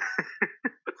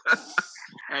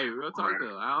 Hey, real talk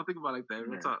though. I don't think about it like that.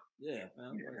 Real talk. Yeah,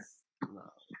 man. No.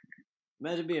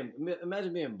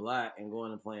 Imagine being black and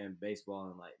going and playing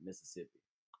baseball in like Mississippi.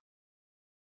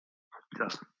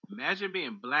 Tough. Imagine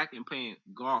being black and playing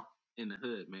golf in the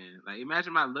hood, man. Like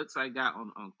imagine my looks I got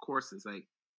on courses. Like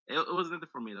it was nothing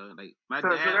for me though. Like my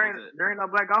dad. So there ain't no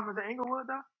black golfers in Inglewood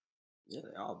though. Yeah,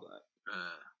 they all black.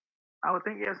 I would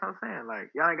think that's what I'm saying.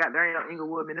 Like there ain't no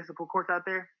Inglewood municipal courts out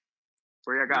there.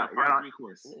 Where y'all got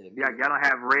course. Y'all don't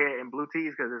have red and blue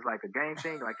tees because it's like a game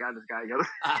thing. Like y'all just got yellow.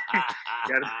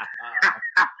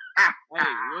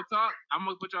 Hey, real talk. I'm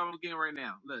gonna put y'all on the game right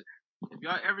now. Look, if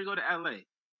y'all ever go to LA,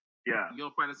 you're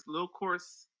gonna find this little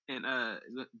course in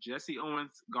Jesse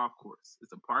Owens Golf Course.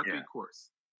 It's a par 3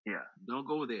 course. Yeah. Don't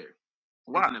go there.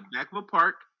 Why? It's in the back of a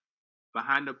park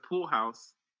behind the pool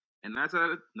house, and 9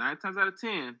 times out of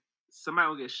 10, somebody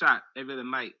will get shot every other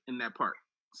night in that park.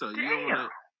 So you don't want to.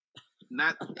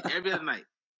 Not every other night.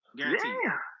 Guaranteed.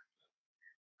 Yeah.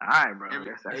 All right, bro.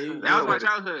 That was my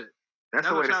childhood. That's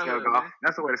the way to sell golf.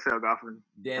 That's the way to sell golf.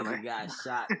 Desi got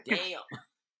shot. Damn.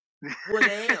 What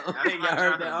damn? I think y'all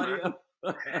heard that audio.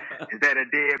 Is that a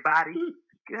dead body?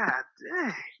 God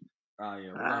dang. Oh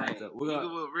yeah, we're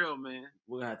gonna real man.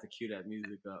 We're gonna have to cue that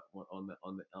music up on the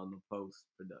post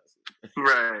production.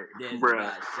 Right, bro.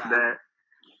 Got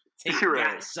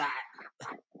shot.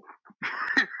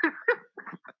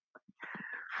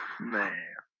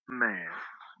 Man.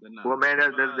 Well, man,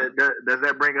 does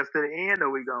that bring us to the end, or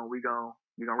we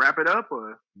gonna wrap it up,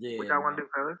 or what y'all want to do,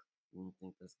 fellas? I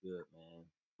think that's good, man.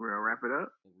 We're gonna wrap it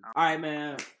up. All right,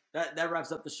 man. That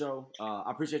wraps up the show.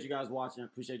 I appreciate you guys watching.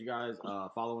 Appreciate you guys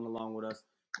following along with us.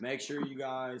 Make sure you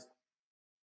guys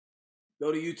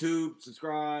go to YouTube,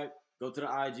 subscribe, go to the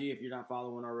IG if you're not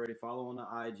following already. Follow on the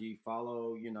IG.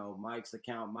 Follow, Mike's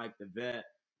account, Mike the Vet.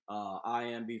 I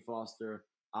am B Foster.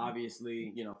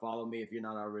 Obviously, follow me if you're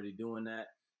not already doing that.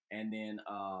 And then,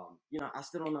 I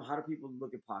still don't know how do people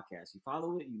look at podcasts. You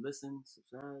follow it, you listen,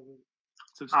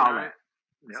 subscribe.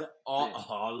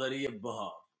 All of the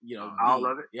above. All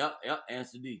of it. Yep.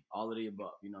 Answer D. All of the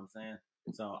above. You know what I'm saying?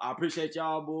 So I appreciate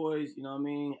y'all, boys. You know what I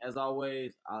mean? As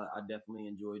always, I definitely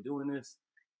enjoy doing this.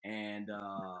 And,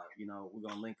 you know, we're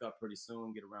going to link up pretty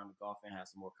soon, get around the golf and have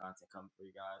some more content coming for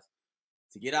you guys.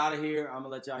 To get out of here, I'm going to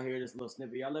let y'all hear this little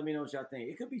snippet. Y'all let me know what y'all think.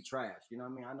 It could be trash. You know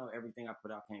what I mean? I know everything I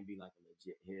put out can't be like a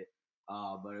legit hit.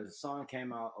 But a song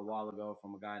came out a while ago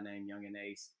from a guy named Young and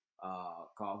Ace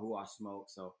called Who I Smoke.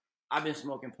 So I've been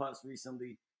smoking putts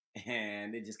recently,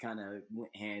 and it just kind of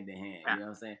went hand in hand. You know what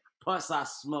I'm saying? Putts I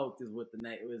Smoked is what the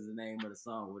name of the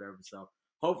song or whatever. So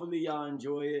hopefully y'all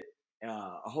enjoy it. And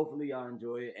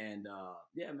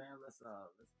yeah, man, let's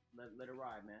let it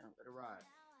ride, man. Let it ride.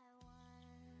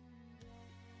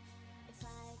 If I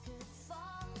could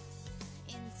fall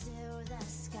into the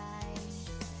sky,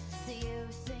 do you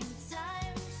think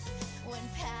time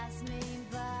would pass me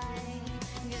by?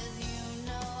 'Cause you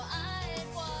know I'd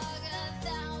walk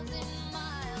 1,000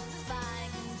 miles if I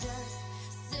can just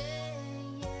see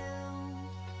you.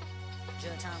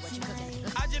 Drill time, what you cooking?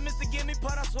 I just missed the gimme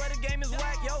putt, I swear the game is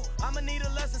whack, yo. I'ma need a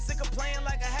lesson, sick of playing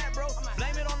like a hat, bro.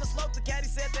 Blame it on the slope, the caddy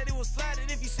said that it was flattered.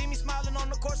 If you see me smiling on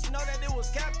the course, you know that it was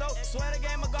capped, though. Swear the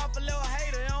game of golf, a little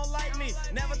hater, they don't like me.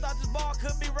 Never thought this ball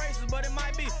could be racist, but it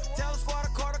might be. Tell the squad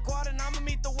a quarter, and I'ma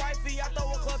meet the wifey. I throw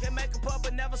a club and make a putt,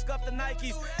 but never scuff the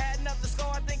Nikes. Adding up the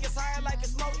score, I think it's higher like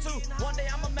it's smoke, too. One day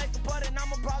I'ma make a putt and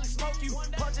I'ma probably smoke you.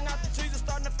 Punching out the trees and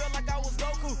starting to feel like I was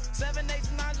Goku. 7, 8,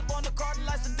 9s up on the card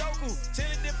like Sudoku.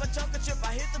 Chili dip a chunk of chip,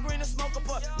 I hit the green and smoke a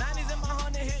putt. 90s in my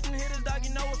 100 hitting hitters, dog,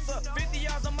 you know what's up. 50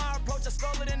 yards on my approach, I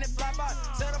skull it and it fly by.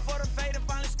 Settle for the fade and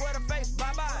finally square the face,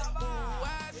 bye bye. Who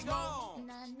I smoke,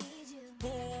 and I need you.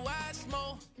 Who I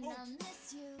smoke, and I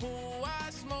miss you. who I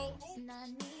smoke, And I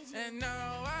need you. and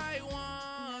now I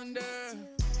want